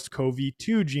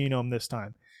SARS-CoV-2 genome this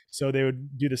time. So they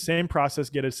would do the same process,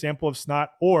 get a sample of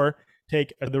snot, or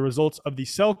take the results of the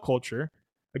cell culture,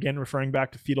 again, referring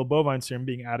back to fetal bovine serum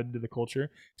being added to the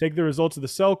culture, take the results of the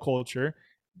cell culture,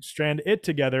 strand it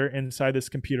together inside this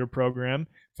computer program,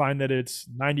 find that it's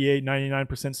 98,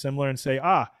 99% similar, and say,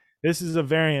 this is a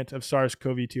variant of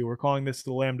SARS-CoV-2. We're calling this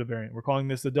the Lambda variant. We're calling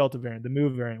this the Delta variant, the Mu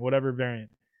variant, whatever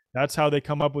variant. That's how they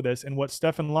come up with this. And what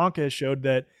Stefan Lanka has showed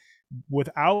that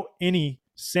without any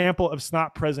sample of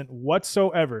snot present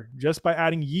whatsoever, just by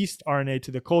adding yeast RNA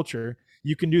to the culture,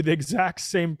 you can do the exact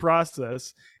same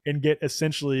process and get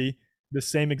essentially the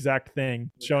same exact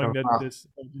thing, showing that this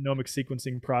genomic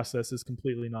sequencing process is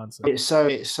completely nonsense. It's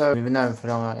so we've known for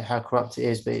long how corrupt it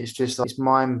is, but it's just like, it's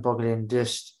mind-boggling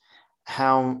just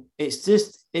how it's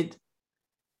just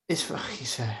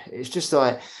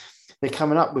like they're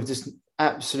coming up with this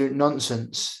absolute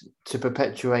nonsense to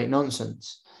perpetuate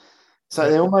nonsense. So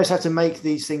they almost have to make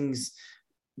these things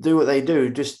do what they do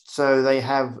just so they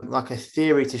have like a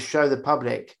theory to show the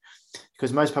public,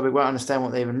 because most public won't understand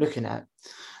what they're even looking at.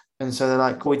 And so they're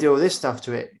like, we do all this stuff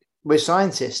to it. We're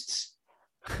scientists.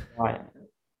 Right.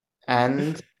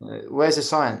 And where's the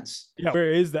science? Yeah,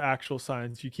 where is the actual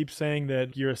science? You keep saying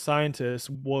that you're a scientist.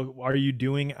 Well, are you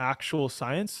doing actual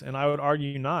science? And I would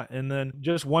argue not. And then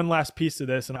just one last piece to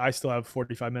this, and I still have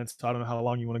 45 minutes, so I don't know how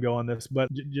long you want to go on this, but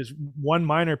just one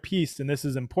minor piece, and this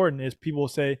is important, is people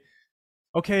say,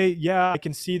 okay, yeah, I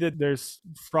can see that there's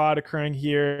fraud occurring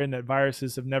here and that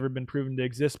viruses have never been proven to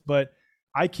exist, but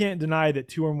I can't deny that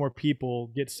 2 or more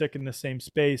people get sick in the same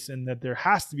space and that there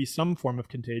has to be some form of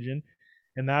contagion.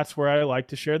 And that's where I like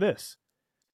to share this.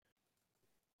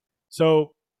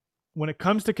 So when it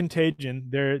comes to contagion,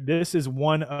 this is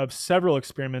one of several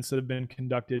experiments that have been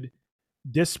conducted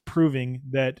disproving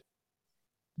that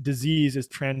disease is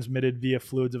transmitted via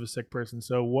fluids of a sick person.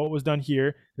 So what was done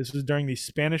here, this was during the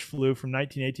Spanish flu from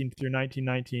 1918 through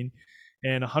 1919,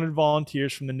 and 100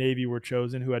 volunteers from the Navy were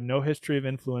chosen who had no history of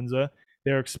influenza.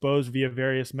 They were exposed via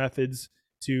various methods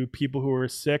to people who were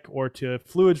sick or to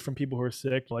fluids from people who were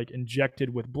sick, like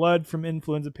injected with blood from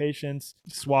influenza patients,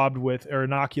 swabbed with or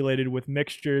inoculated with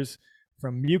mixtures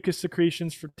from mucus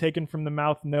secretions taken from the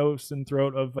mouth, nose, and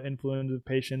throat of influenza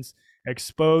patients,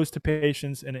 exposed to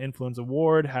patients in an influenza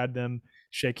ward, had them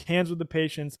shake hands with the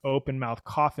patients, open mouth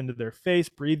cough into their face,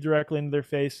 breathe directly into their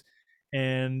face.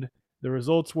 And the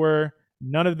results were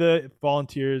none of the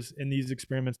volunteers in these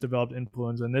experiments developed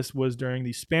influenza. And this was during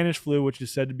the Spanish flu, which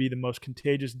is said to be the most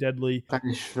contagious, deadly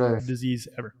disease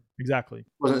ever. Exactly.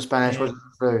 Wasn't Spanish, And wasn't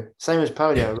flu. Same as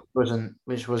polio,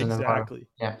 which wasn't a virus.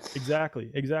 exactly.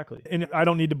 Yeah. Exactly. And I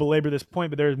don't need to belabor this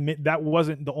point, but that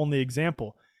wasn't the only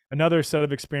example. Another set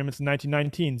of experiments in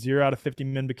 1919, 0 out of 50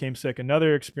 men became sick.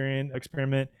 Another experiment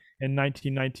in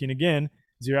 1919 again,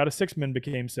 0 out of 6 men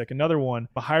became sick. Another one,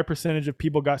 a higher percentage of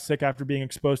people got sick after being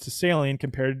exposed to saline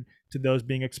compared to those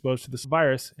being exposed to this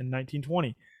virus in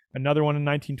 1920. Another one in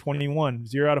 1921,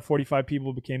 0 out of 45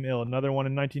 people became ill. Another one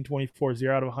in 1924,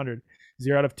 0 out of 100.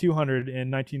 0 out of 200 in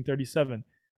 1937.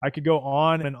 I could go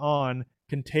on and on.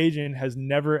 Contagion has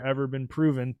never, ever been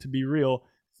proven to be real.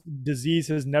 Disease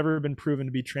has never been proven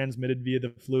to be transmitted via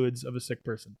the fluids of a sick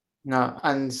person. No,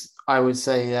 and I would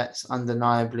say that's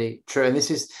undeniably true. And this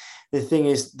is the thing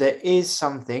is there is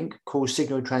something called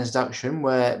signal transduction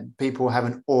where people have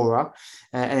an aura,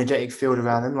 energetic field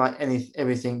around them, like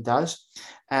everything does.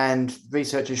 And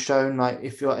research has shown, like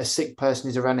if you're a sick person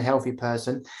is around a healthy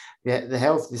person,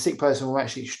 the sick person will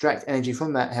actually extract energy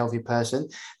from that healthy person,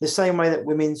 the same way that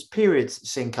women's periods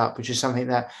sync up, which is something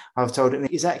that I've told.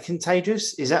 Is that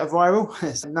contagious? Is that viral?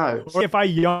 No. Or if I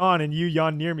yawn and you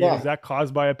yawn near me, Yeah. is that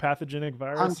caused by a pathogenic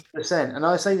virus? 100%. And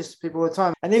I say this to people all the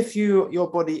time. And if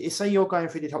your body, say you're going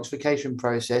through the detoxification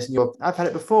process, and I've had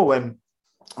it before when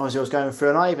I was going through,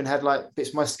 and I even had like bits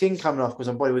of my skin coming off because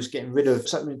my body was getting rid of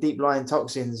certain deep lying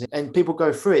toxins. And people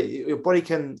go through it. Your body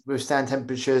can withstand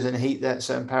temperatures and heat that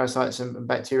certain parasites and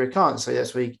bacteria can't. So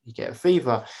that's where you get a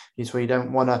fever. It's where you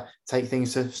don't want to take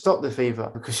things to stop the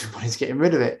fever because your body's getting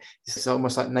rid of it. It's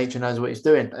almost like nature knows what it's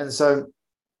doing. And so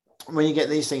when you get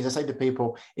these things, I say to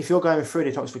people, if you're going through a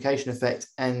detoxification effect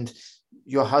and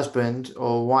your husband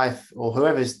or wife or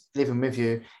whoever's living with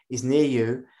you is near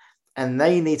you and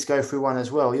they need to go through one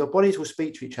as well, your bodies will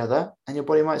speak to each other and your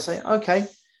body might say, okay,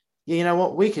 you know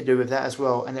what, we could do with that as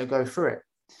well, and it'll go through it.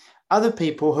 Other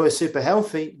people who are super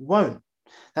healthy won't.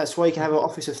 That's why you can have an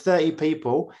office of 30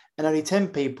 people and only 10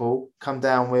 people come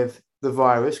down with the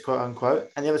virus, quote unquote,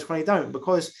 and the other 20 don't,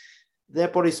 because their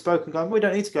body's spoken, going, we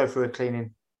don't need to go through a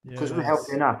cleaning because we're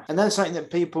healthy enough. And that's something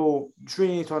that people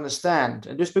really need to understand.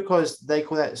 And just because they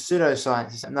call that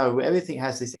pseudoscience, no, everything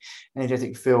has this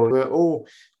energetic field. We're all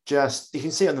just, you can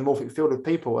see it on the morphic field of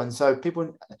people. And so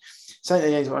people, something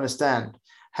they need to understand,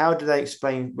 how do they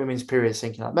explain women's periods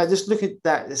syncing up? Now, just look at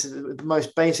that. This is the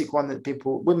most basic one that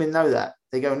women know that.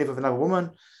 They go and live with another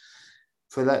woman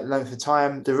for that length of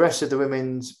time. The rest of the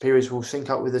women's periods will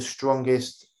sync up with the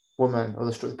strongest woman, or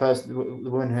the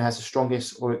woman who has the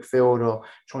strongest auric field or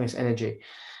strongest energy.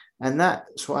 And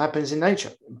that's what happens in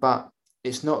nature. But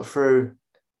it's not through,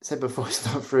 I said before, it's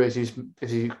not through, as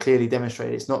you clearly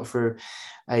demonstrated, it's not through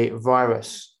a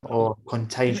virus or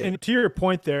contagion. And to your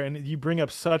point there, and you bring up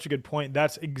such a good point,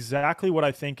 that's exactly what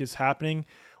I think is happening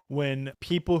when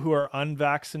people who are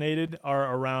unvaccinated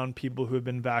are around people who have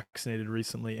been vaccinated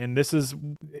recently. And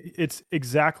it's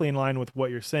exactly in line with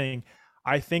what you're saying.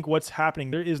 I think what's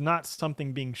happening, there is not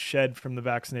something being shed from the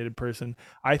vaccinated person.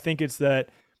 I think it's that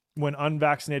when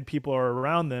unvaccinated people are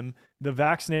around them, the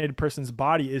vaccinated person's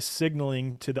body is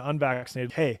signaling to the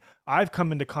unvaccinated, hey, I've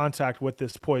come into contact with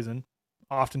this poison,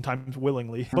 oftentimes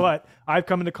willingly, but I've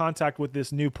come into contact with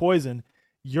this new poison.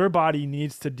 Your body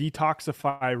needs to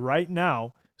detoxify right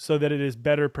now so that it is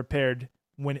better prepared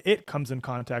when it comes in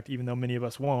contact, even though many of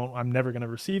us won't. I'm never going to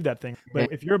receive that thing.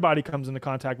 But if your body comes into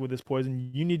contact with this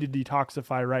poison, you need to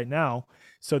detoxify right now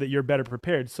so that you're better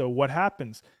prepared. So what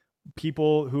happens?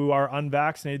 People who are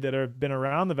unvaccinated that have been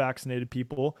around the vaccinated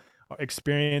people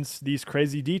experience these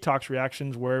crazy detox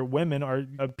reactions where women are,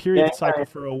 a period cycle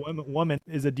for a woman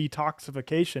is a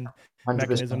detoxification 100%.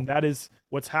 Mechanism. That is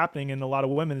what's happening in a lot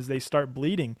of women is they start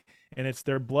bleeding, and it's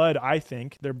their blood, I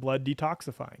think, their blood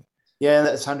detoxifying. Yeah,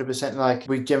 that's 100%. Like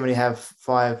we generally have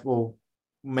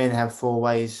men have 4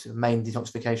 ways of main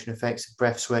detoxification effects: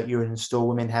 breath, sweat, urine, and stool.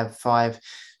 Women have 5.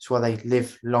 That's why they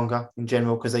live longer in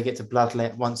general, because they get to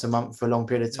bloodlet once a month for a long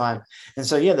period of time. And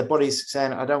so, the body's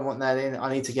saying, I don't want that in.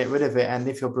 I need to get rid of it. And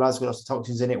if your blood's got lots of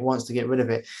toxins in it, wants to get rid of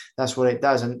it. That's what it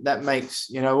does. And that makes,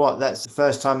 that's the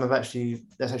first time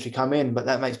that's actually come in, but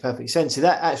that makes perfect sense. So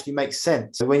that actually makes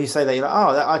sense. So when you say that, you're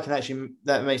like,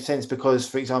 that makes sense, because,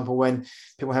 for example, when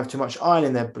people have too much iron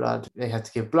in their blood, they have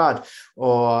to give blood,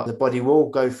 or the body will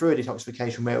go through a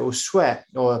detoxification where it will sweat,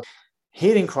 or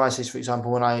healing crisis. For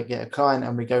example, when I get a client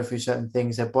and we go through certain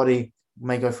things, their body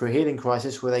may go through a healing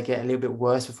crisis where they get a little bit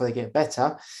worse before they get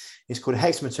better. It's called a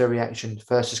Hexameter reaction,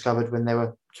 first discovered when they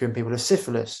were curing people of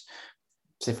syphilis.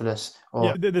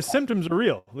 Or the symptoms are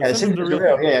real. The symptoms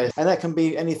are real. Yeah, and that can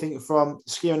be anything from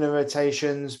skin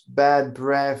irritations, bad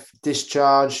breath,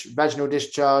 discharge, vaginal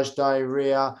discharge,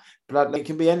 diarrhea, blood, it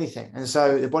can be anything. And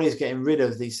so the body's getting rid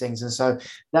of these things. And so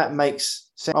that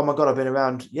makes sense. Oh my God, I've been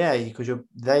around. Yeah, because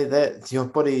your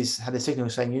body's had a signal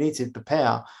saying you need to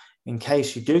prepare in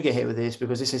case you do get hit with this,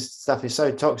 because stuff is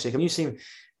so toxic. And you've seen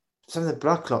some of the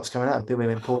blood clots coming out of people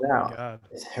being pulled out. My God.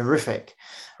 It's horrific.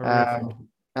 And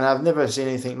I've never seen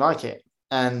anything like it.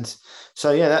 And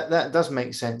so, yeah, that does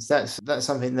make sense. That's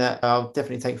something that I'll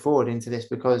definitely take forward into this,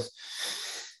 because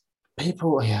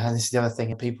people, and this is the other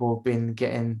thing, people have been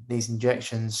getting these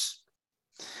injections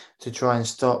to try and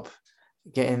stop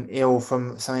getting ill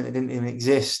from something that didn't even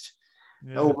exist,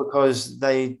 all because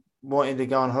they wanted to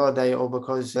go on holiday or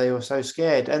because they were so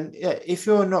scared. And yeah, if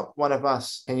you're not one of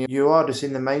us and you are just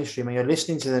in the mainstream and you're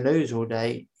listening to the news all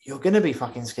day, you're going to be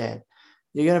fucking scared.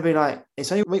 You're going to be like,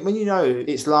 it's only when you know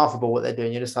it's laughable what they're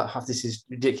doing, you're just like, oh, this is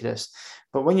ridiculous.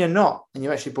 But when you're not, and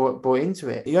you're actually brought into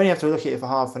it, you only have to look at it for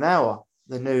half an hour,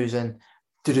 the news, and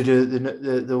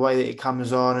the way that it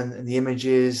comes on and the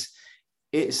images.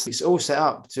 It's all set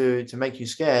up to make you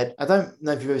scared. I don't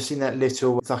know if you've ever seen that it's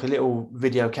like a little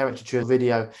video, caricature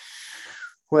video,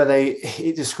 where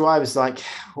it describes like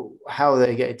how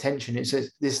they get attention. It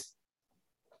says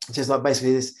like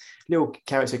basically this little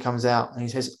character comes out and he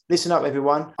says, "Listen up,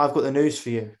 everyone, I've got the news for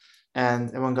you." And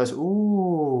everyone goes,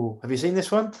 "Ooh, have you seen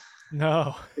this one?"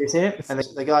 No. Have you seen it? And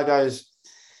the guy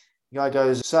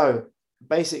goes, "So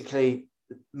basically,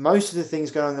 most of the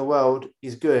things going on in the world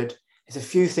is good. There's a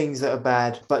few things that are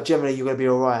bad, but generally you're going to be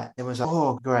all right." Everyone's like,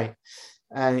 "Oh, great."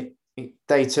 And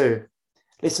day 2,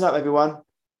 "Listen up, everyone.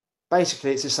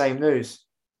 Basically, it's the same news."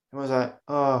 Everyone's like,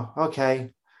 "Oh, okay."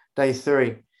 Day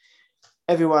 3,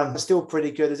 "Everyone's still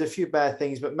pretty good. There's a few bad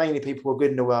things, but mainly people are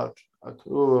good in the world." Like,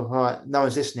 oh, all right. No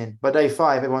one's listening. By day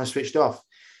 5, everyone's switched off.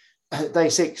 Day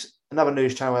 6, another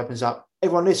news channel opens up.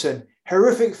 "Everyone listen.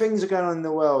 Horrific things are going on in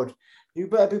the world. You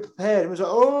better be prepared." And it's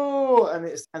like, "Oh," and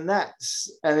it's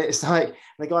like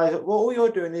the guy's like, "Well, all you're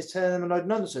doing is telling them a load of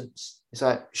nonsense." It's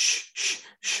like, shh,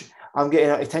 I'm getting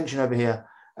attention over here.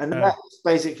 And that's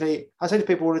basically, I say to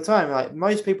people all the time, like,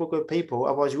 most people are good people,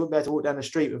 otherwise you wouldn't be able to walk down the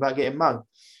street without getting mugged.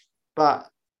 But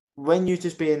when you're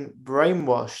just being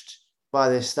brainwashed by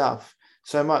this stuff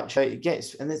so much, it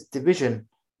gets, and there's division,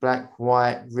 black,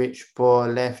 white, rich, poor,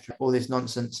 left, all this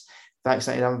nonsense,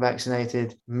 vaccinated,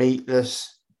 unvaccinated,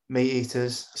 meatless, meat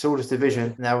eaters. It's all this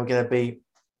division. Now we're going to be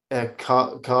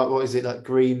what is it, like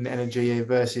green energy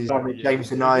versus James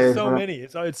Deniers. So many.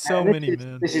 It's so many,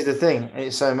 man. This is the thing.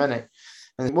 It's so many.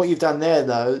 And what you've done there,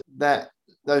 though,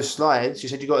 those slides, you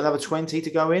said you got another 20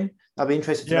 to go in. I'd be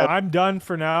interested to know. I'm done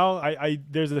for now.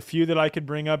 There's a few that I could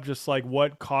bring up, just like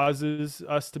what causes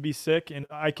us to be sick, and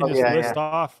I can list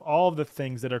off all of the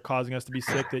things that are causing us to be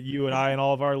sick that you and I and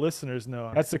all of our listeners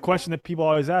know. That's the question that people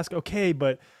always ask. Okay,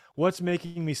 but what's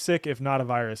making me sick if not a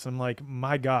virus? I'm like,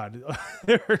 my God,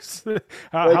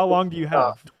 how long do you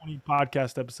have? 20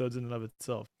 podcast episodes in and of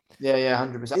itself. Yeah,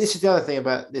 100%. This is the other thing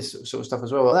about this sort of stuff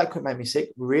as well. Well, that could make me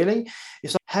sick. Really?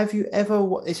 It's like, have you ever?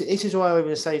 This is why I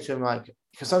always say to them, like,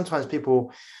 because sometimes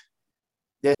people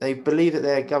they believe that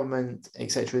their government,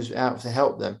 etc., is out to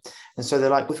help them, and so they're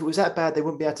like, if it was that bad, they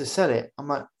wouldn't be able to sell it. I'm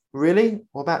like, really?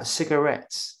 What about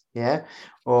cigarettes? Yeah,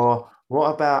 or what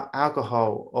about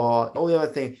alcohol or all the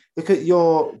other things? Look at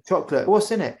your chocolate.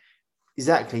 What's in it?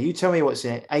 Exactly. You tell me what's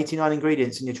in it. 89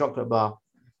 ingredients in your chocolate bar.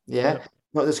 Yeah.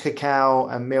 Not just cacao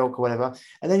and milk or whatever.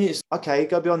 And then it's okay,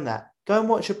 go beyond that. Go and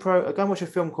watch a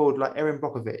film called like Erin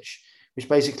Brockovich, which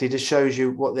basically just shows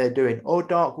you what they're doing. Or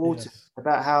Dark Water,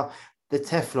 about how the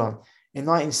Teflon in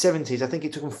 1970s, I think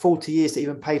it took them 40 years to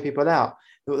even pay people out.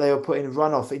 They were putting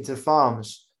runoff into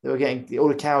farms. They were getting all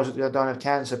the cows that are dying of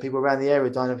cancer, people around the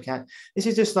area dying of cancer. This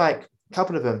is just like a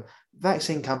couple of them.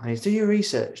 Vaccine companies, do your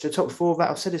research. The top 4,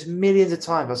 I've said this millions of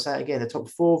times, I'll say it again, the top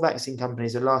 4 vaccine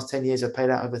companies the last 10 years have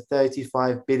paid out over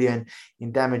 35 billion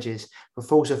in damages for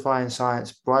falsifying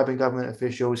science, bribing government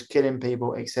officials, killing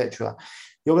people, etc.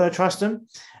 You're going to trust them?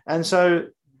 And so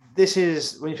this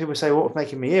is when people say, what's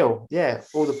making me ill? Yeah,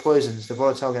 all the poisons, the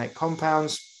volatile organic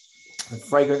compounds, the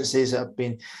fragrances that have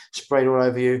been sprayed all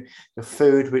over you, the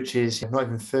food, which is not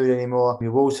even food anymore,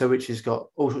 your water, which has got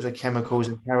all sorts of chemicals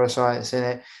and parasites in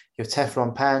it, your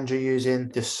Teflon pans you're using,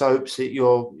 the soaps and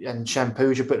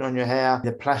shampoos you're putting on your hair,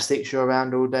 the plastics you're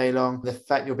around all day long, the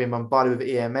fact you're being bombarded with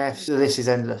EMFs. The list is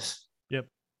endless. Yep.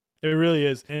 It really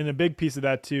is. And a big piece of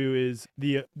that too is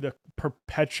the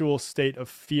perpetual state of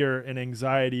fear and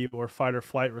anxiety or fight or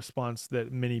flight response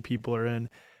that many people are in.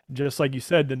 Just like you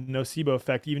said, the nocebo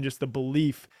effect, even just the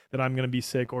belief that I'm going to be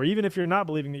sick, or even if you're not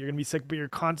believing that you're going to be sick, but you're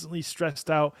constantly stressed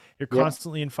out, you're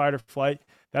constantly in fight or flight,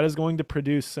 that is going to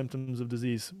produce symptoms of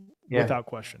disease without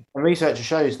question. And research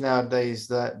shows nowadays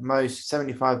that most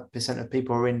 75% of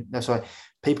people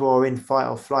people are in fight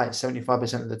or flight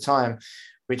 75% of the time,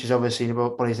 which is obviously the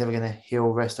body's never going to heal,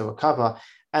 rest, or recover.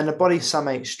 And the body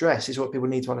summates stress is what people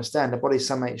need to understand. The body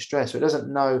summates stress. So it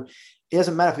doesn't matter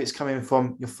if it's coming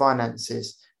from your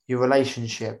finances, your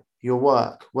relationship, your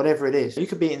work, whatever it is. You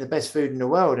could be eating the best food in the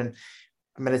world and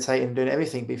meditating and doing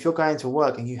everything. But if you're going to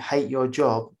work and you hate your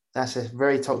job, that's a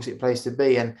very toxic place to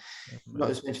be. And not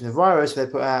just mention the virus, they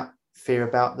put out fear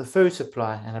about the food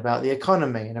supply and about the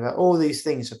economy and about all these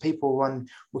things. So people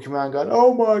walking around going,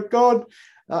 oh my God,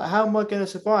 how am I going to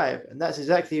survive? And that's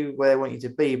exactly where they want you to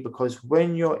be, because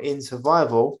when you're in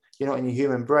survival, you're not in your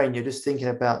human brain. You're just thinking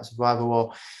about survival,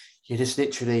 or you're just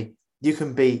literally, you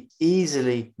can be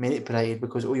easily manipulated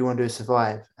because all you want to do is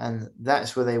survive. And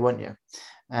that's where they want you.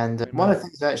 And one of the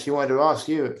things I actually wanted to ask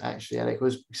you, actually, Alec,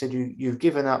 was you said you've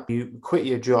given up, you quit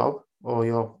your job or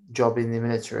your job in the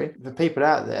military. For people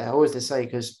out there, I always say,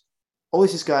 because all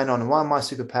this is going on, and one of my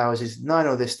superpowers is knowing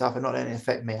all this stuff and not letting it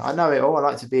affect me. I know it all. I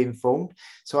like to be informed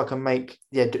so I can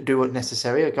do what's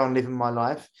necessary. I go and live in my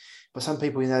life. But some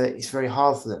people, that it's very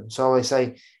hard for them. So I always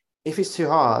say, if it's too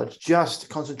hard, just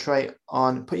concentrate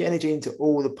on, put your energy into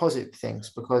all the positive things,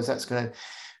 because that's going to.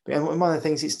 And one of the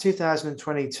things, it's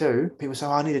 2022. People say,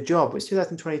 oh, I need a job. But it's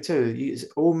 2022. There's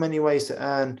all many ways to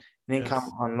earn an income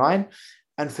online.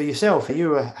 And for yourself,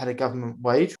 you had a government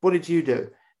wage. What did you do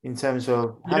in terms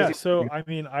of? So I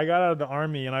mean, I got out of the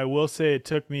Army, and I will say it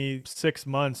took me 6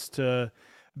 months to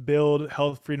build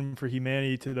Health Freedom for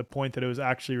Humanity to the point that it was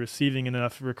actually receiving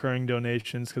enough recurring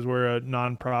donations, because we're a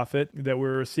nonprofit, that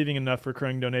we're receiving enough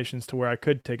recurring donations to where I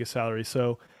could take a salary.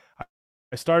 So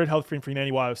I started Health Freedom for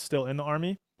Humanity while I was still in the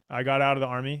Army. I got out of the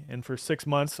Army, and for 6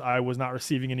 months, I was not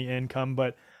receiving any income,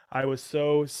 but I was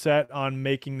so set on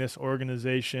making this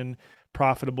organization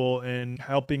profitable and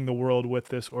helping the world with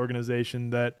this organization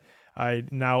that I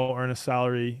now earn a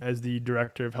salary as the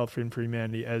director of Health Freedom for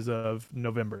Humanity as of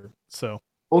November. So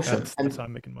awesome. That's how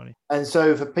I'm making money. And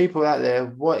so for people out there,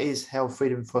 what is Health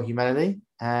Freedom for Humanity,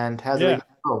 and how do they get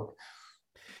involved?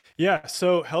 Yeah,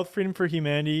 so Health Freedom for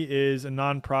Humanity is a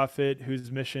nonprofit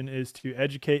whose mission is to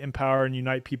educate, empower, and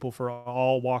unite people for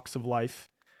all walks of life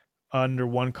under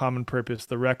one common purpose: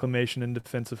 the reclamation and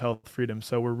defense of health freedom.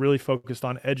 So we're really focused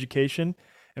on education,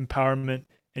 empowerment,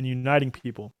 and uniting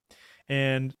people.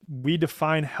 And we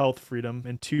define health freedom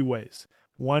in two ways.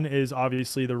 One is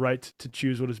obviously the right to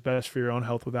choose what is best for your own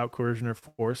health without coercion or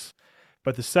force.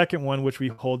 But the second one, which we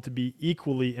hold to be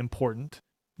equally important,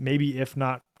 maybe if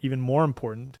not even more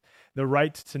important, the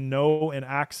right to know and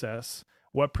access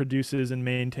what produces and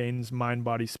maintains mind,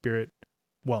 body, spirit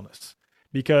wellness.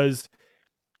 Because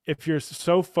if you're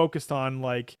so focused on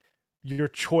like your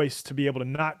choice to be able to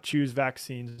not choose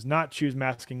vaccines, not choose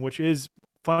masking, which is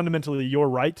fundamentally your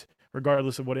right,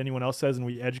 regardless of what anyone else says, and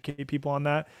we educate people on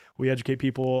that. We educate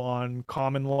people on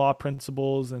common law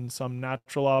principles and some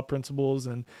natural law principles,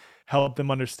 and help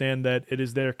them understand that it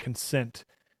is their consent.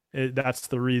 That's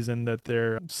the reason that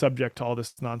they're subject to all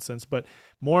this nonsense. But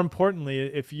more importantly,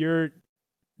 if you're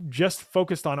just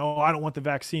focused on, oh, I don't want the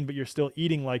vaccine, but you're still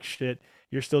eating like shit,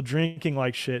 you're still drinking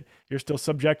like shit, you're still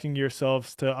subjecting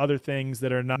yourselves to other things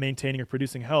that are not maintaining or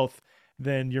producing health,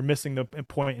 then you're missing the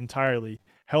point entirely.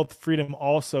 Health freedom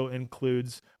also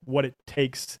includes what it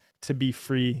takes to be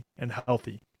free and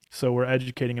healthy. So we're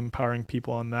educating and empowering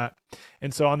people on that.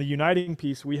 And so on the uniting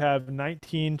piece, we have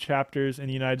 19 chapters in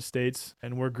the United States,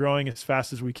 and we're growing as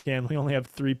fast as we can. We only have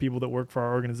 3 people that work for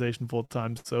our organization full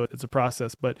time, so it's a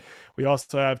process. But we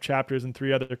also have chapters in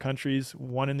 3 other countries,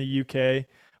 1 in the UK,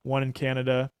 1 in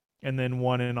Canada, and then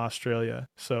 1 in Australia.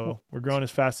 So we're growing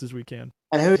as fast as we can.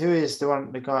 And who is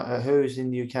the guy who's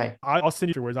in the UK? I'll send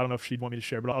you afterwards. I don't know if she'd want me to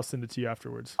share, but I'll send it to you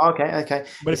afterwards. Okay.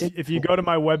 But if you go to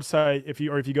my website, if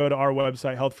you go to our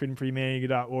website,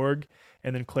 healthfreedomforhumanity.org,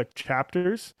 and then click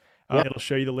chapters, it'll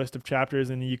show you the list of chapters,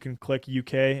 and you can click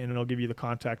UK, and it'll give you the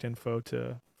contact info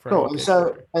for. Cool.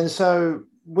 And so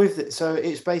with it, so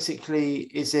it's basically,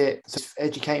 is it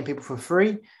educating people for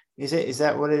free? Is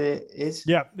that what it is?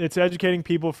 Yeah, it's educating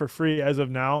people for free as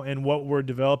of now. And what we're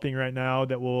developing right now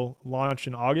that will launch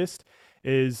in August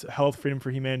is Health Freedom for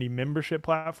Humanity membership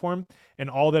platform. And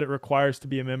all that it requires to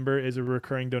be a member is a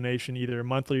recurring donation, either a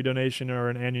monthly donation or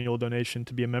an annual donation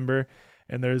to be a member.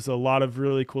 And there's a lot of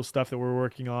really cool stuff that we're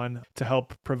working on to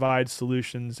help provide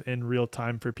solutions in real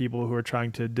time for people who are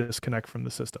trying to disconnect from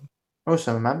the system.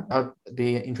 Awesome, man. I'd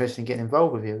be interested in getting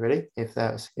involved with you, really, if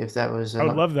that was. I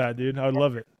would love that, dude. I would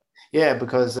love it. Yeah,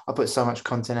 because I put so much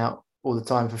content out all the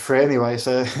time for free anyway,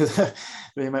 so it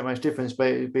really make much difference. But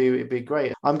it'd be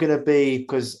great. I'm gonna be,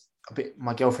 because a bit.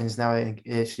 My girlfriend's now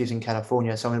she lives in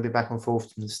California, so I'm going to be back and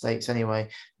forth to the States anyway.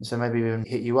 And so maybe even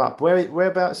hit you up.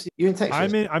 Whereabouts? You in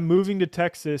Texas? I'm moving to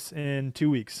Texas in 2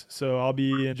 weeks, so I'll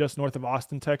be just north of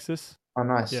Austin, Texas. Oh,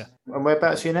 nice. Yeah, And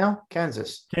whereabouts are you now?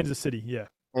 Kansas. Kansas City. Yeah.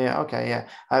 Yeah. Okay. Yeah.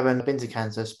 I haven't been to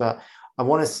Kansas, but I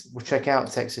want to check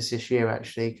out Texas this year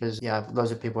actually because yeah,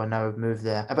 loads of people I know have moved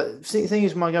there. But the thing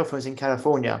is, my girlfriend's in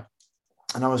California.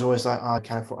 And I was always like, oh,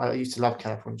 California. I used to love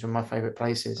California. It's one of my favorite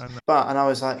places. And I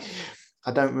was like,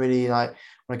 I don't really like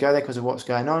want to go there because of what's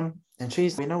going on. And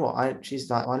she's, you know what? She's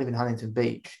like, I live in Huntington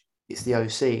Beach. It's the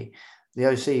OC. The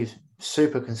OC is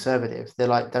super conservative. They're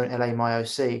like, don't LA my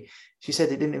OC. She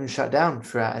said it didn't even shut down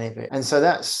throughout any of it. And so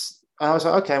and I was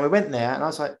like, okay. And we went there and I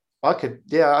was like,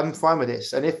 yeah, I'm fine with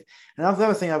this. And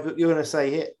another thing you're going to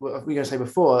say here, what we're going to say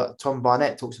before, Tom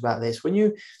Barnett talks about this. When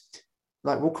you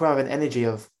like walk around with an energy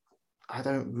of, I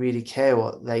don't really care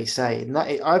what they say.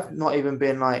 I've not even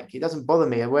been like, it doesn't bother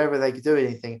me wherever they do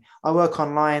anything. I work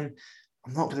online.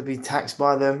 I'm not going to be taxed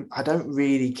by them. I don't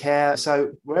really care.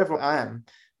 So wherever I am,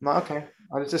 I'm like, okay.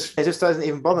 It just doesn't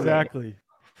even bother me. Exactly.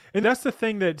 And that's the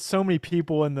thing that so many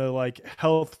people in the like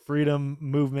health freedom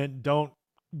movement don't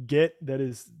get, that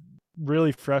is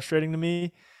really frustrating to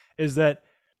me, is that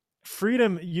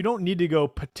freedom, you don't need to go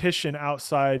petition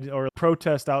outside or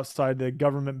protest outside the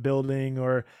government building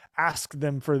or ask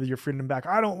them for your freedom back.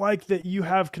 I don't like that you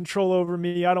have control over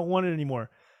me. I don't want it anymore.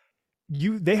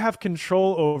 They have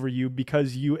control over you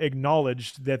because you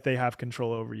acknowledged that they have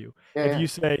control over you. If you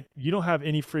say you don't have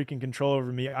any freaking control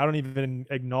over me, I don't even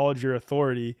acknowledge your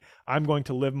authority, I'm going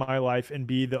to live my life and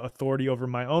be the authority over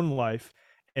my own life,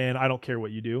 and I don't care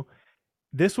what you do.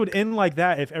 This would end like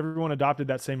that if everyone adopted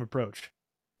that same approach.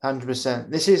 100%.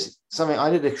 This is something I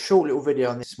did a short little video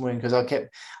on this morning because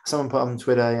someone put on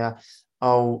Twitter, yeah,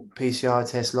 oh, PCR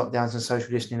tests, lockdowns, and social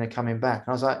distancing are coming back. And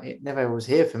I was like, it never was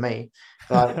here for me.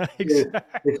 Like, Exactly.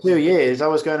 for 2 years, I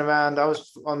was going around, I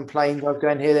was on planes, I was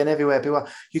going here, then everywhere. People were like,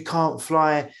 you can't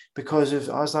fly because of,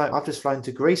 I was like, I've just flown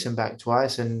to Greece and back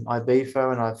twice, and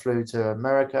Ibiza, and I flew to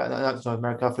America. Not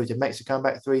America, I flew to Mexico and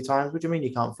back 3 times. What do you mean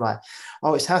you can't fly?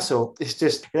 Oh, it's hassle. It's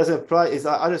just, it doesn't apply. It's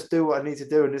like, I just do what I need to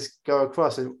do and just go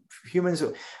across. And humans,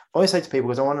 I always say to people,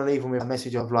 because I want to leave them with a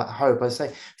message of like hope, I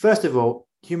say, first of all,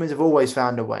 humans have always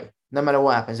found a way. No matter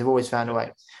what happens, they've always found a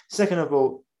way. Second of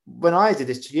all, when I did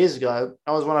this 2 years ago,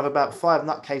 I was one of about 5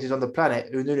 nutcases on the planet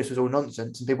who knew this was all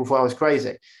nonsense, and people thought I was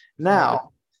crazy.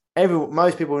 Now,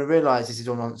 most people realize this is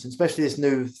all nonsense, especially this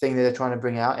new thing that they're trying to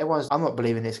bring out. I'm not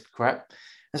believing this crap.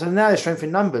 And so now they're strength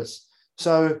in numbers.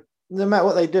 So no matter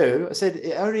what they do, I said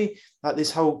it only like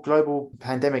this whole global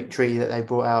pandemic tree that they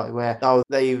brought out where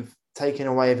they've taken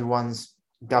away everyone's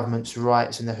government's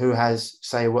rights and the WHO has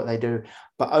say what they do,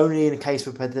 but only in the case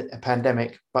of a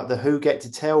pandemic. But the WHO get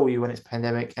to tell you when it's a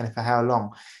pandemic and for how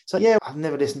long. So yeah, I've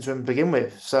never listened to them to begin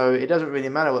with, so it doesn't really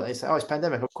matter what they say. Oh, it's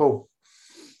pandemic. Oh, cool.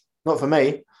 Not for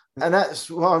me. And that's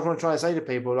what I want to try to say to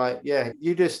people. Like, yeah,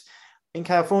 you just in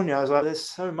California, I was like, there's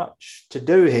so much to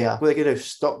do here. What are they going to do?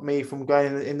 Stop me from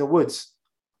going in the woods?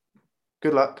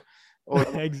 Good luck.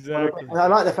 Exactly. And I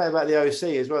like the fact about the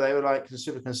OC as well. They were like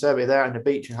super conservative. They're out on the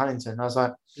beach in Huntington. I was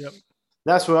like, yep,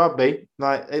 that's where I'd be.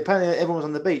 Like, apparently everyone was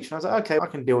on the beach. And I was like, okay, I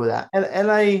can deal with that. And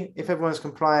LA, if everyone's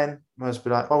complying, I must be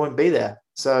like, I wouldn't be there.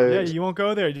 So yeah, you won't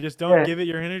go there. You just don't give it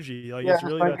your energy. Like, it's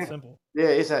really that simple. Yeah,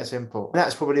 it's that simple. And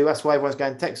that's why everyone's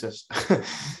going to Texas.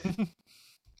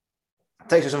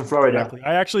 Texas and Florida. Exactly.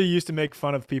 I actually used to make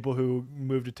fun of people who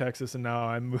moved to Texas, and now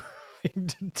I'm moving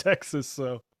to Texas.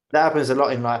 So that happens a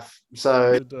lot in life.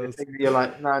 So it does. You're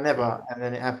like, no, never. And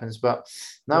then it happens. But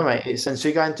no, mate. So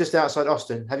you're going just outside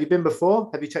Austin. Have you been before?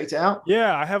 Have you checked it out?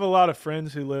 Yeah, I have a lot of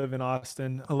friends who live in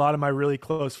Austin. A lot of my really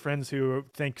close friends who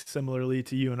think similarly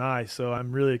to you and I. So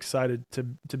I'm really excited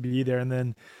to be there. And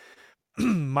then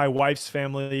my wife's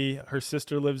family, her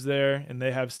sister lives there, and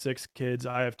they have 6 kids.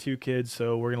 I have 2 kids,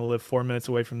 so we're going to live 4 minutes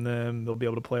away from them. They'll be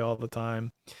able to play all the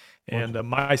time. And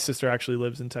my sister actually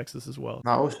lives in Texas as well.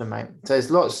 Oh, awesome, mate. So there's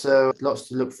lots to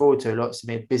look forward to. Lots to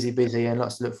be busy, and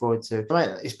lots to look forward to.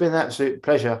 Mate, it's been an absolute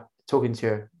pleasure talking to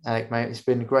you, Alec, mate. It's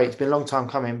been great. It's been a long time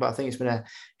coming, but I think it's been a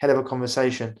hell of a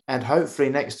conversation. And hopefully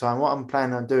next time, what I'm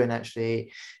planning on doing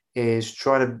actually is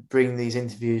trying to bring these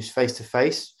interviews face to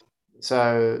face.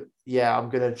 So yeah, I'm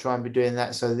going to try and be doing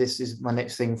that. So this is my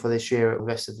next thing for this year. The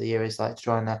rest of the year is like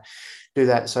trying to do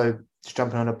that. So just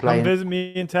jumping on a plane. Come visit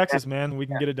me in Texas, man. We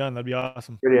can get it done. That'd be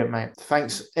awesome. Brilliant, mate.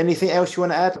 Thanks. Anything else you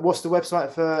want to add? What's the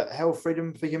website for Health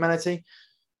Freedom for Humanity?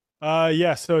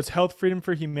 Yeah, so it's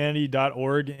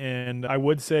healthfreedomforhumanity.org, and I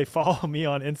would say follow me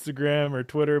on Instagram or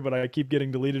Twitter, but I keep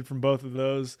getting deleted from both of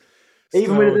those.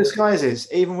 Even with the So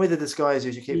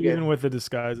disguises, you keep even getting. with the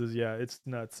disguises, yeah, it's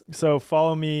nuts. So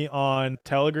follow me on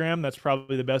Telegram. That's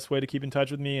probably the best way to keep in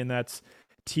touch with me. And that's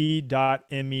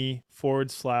t.me/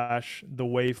 the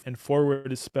way, and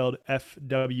forward is spelled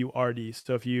FWRD.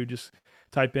 So if you just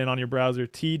type in on your browser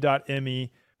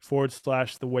t.me/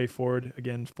 the way forward,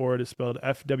 again, forward is spelled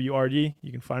FWRD,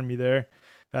 you can find me there.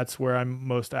 That's where I'm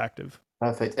most active.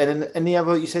 Perfect. And then any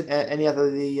other, you said any other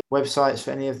the websites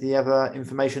for any of the other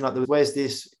information like the, where's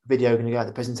this video going to go at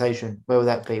the presentation? Where will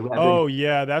that be? Will that be? Oh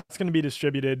yeah, that's going to be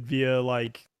distributed via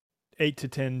like 8 to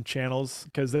 10 channels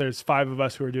because there's 5 of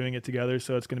us who are doing it together,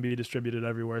 so it's going to be distributed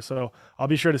everywhere. So I'll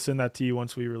be sure to send that to you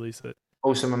once we release it.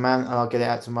 Awesome, my man. And I'll get it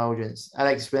out to my audience.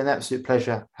 Alex, it's been an absolute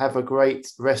pleasure. Have a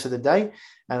great rest of the day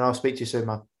and I'll speak to you soon,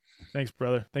 man. Thanks,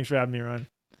 brother. Thanks for having me, Ryan.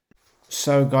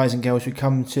 So, guys and girls, we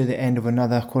come to the end of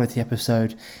another quality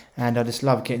episode, and I just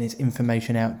love getting this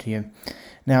information out to you.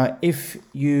 Now, if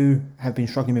you have been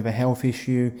struggling with a health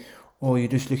issue, or you're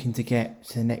just looking to get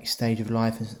to the next stage of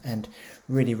life and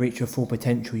really reach your full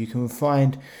potential, you can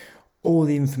find all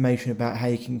the information about how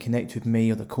you can connect with me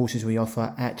or the courses we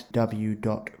offer at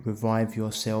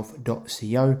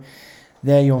w.reviveyourself.co.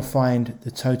 There you'll find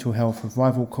the Total Health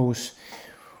Revival course,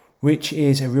 which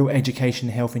is a real education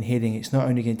in health and healing. It's not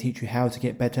only going to teach you how to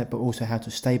get better, but also how to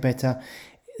stay better.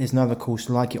 There's another course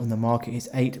like it on the market. It's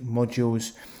 8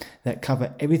 modules that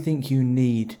cover everything you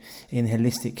need in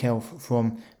holistic health,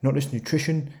 from not just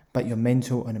nutrition, but your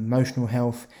mental and emotional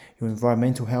health, your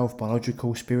environmental health,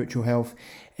 biological, spiritual health,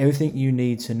 everything you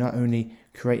need to not only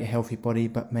create a healthy body,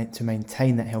 but to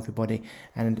maintain that healthy body.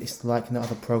 And it's like no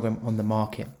other program on the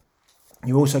market.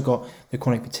 You also got the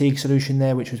chronic fatigue solution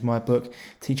there, which was my book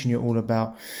teaching you all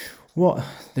about what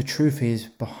the truth is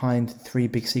behind the 3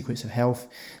 big secrets of health.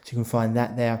 So you can find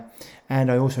that there.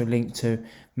 And I also link to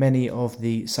many of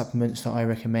the supplements that I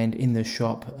recommend in the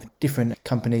shop, different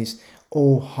companies,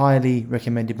 all highly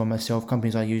recommended by myself,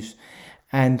 companies I use.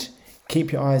 And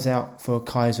keep your eyes out for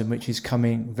Kaizen, which is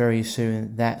coming very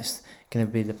soon. That's going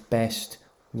to be the best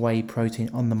whey protein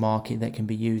on the market that can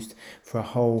be used for a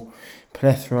whole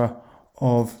plethora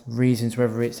of reasons,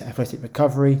 whether it's athletic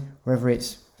recovery, whether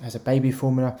it's as a baby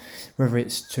formula, whether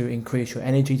it's to increase your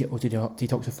energy or to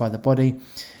detoxify the body.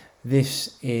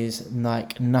 This is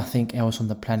like nothing else on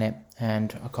the planet,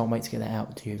 and I can't wait to get that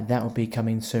out to you. That will be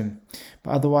coming soon.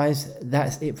 But otherwise,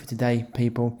 that's it for today,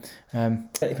 people.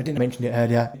 If I didn't mention it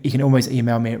earlier, you can always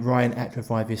email me at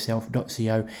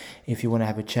ryan@reviveyourself.co if you want to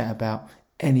have a chat about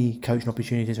any coaching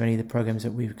opportunities or any of the programs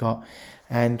that we've got.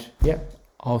 And yeah,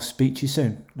 I'll speak to you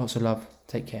soon. Lots of love.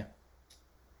 Take care.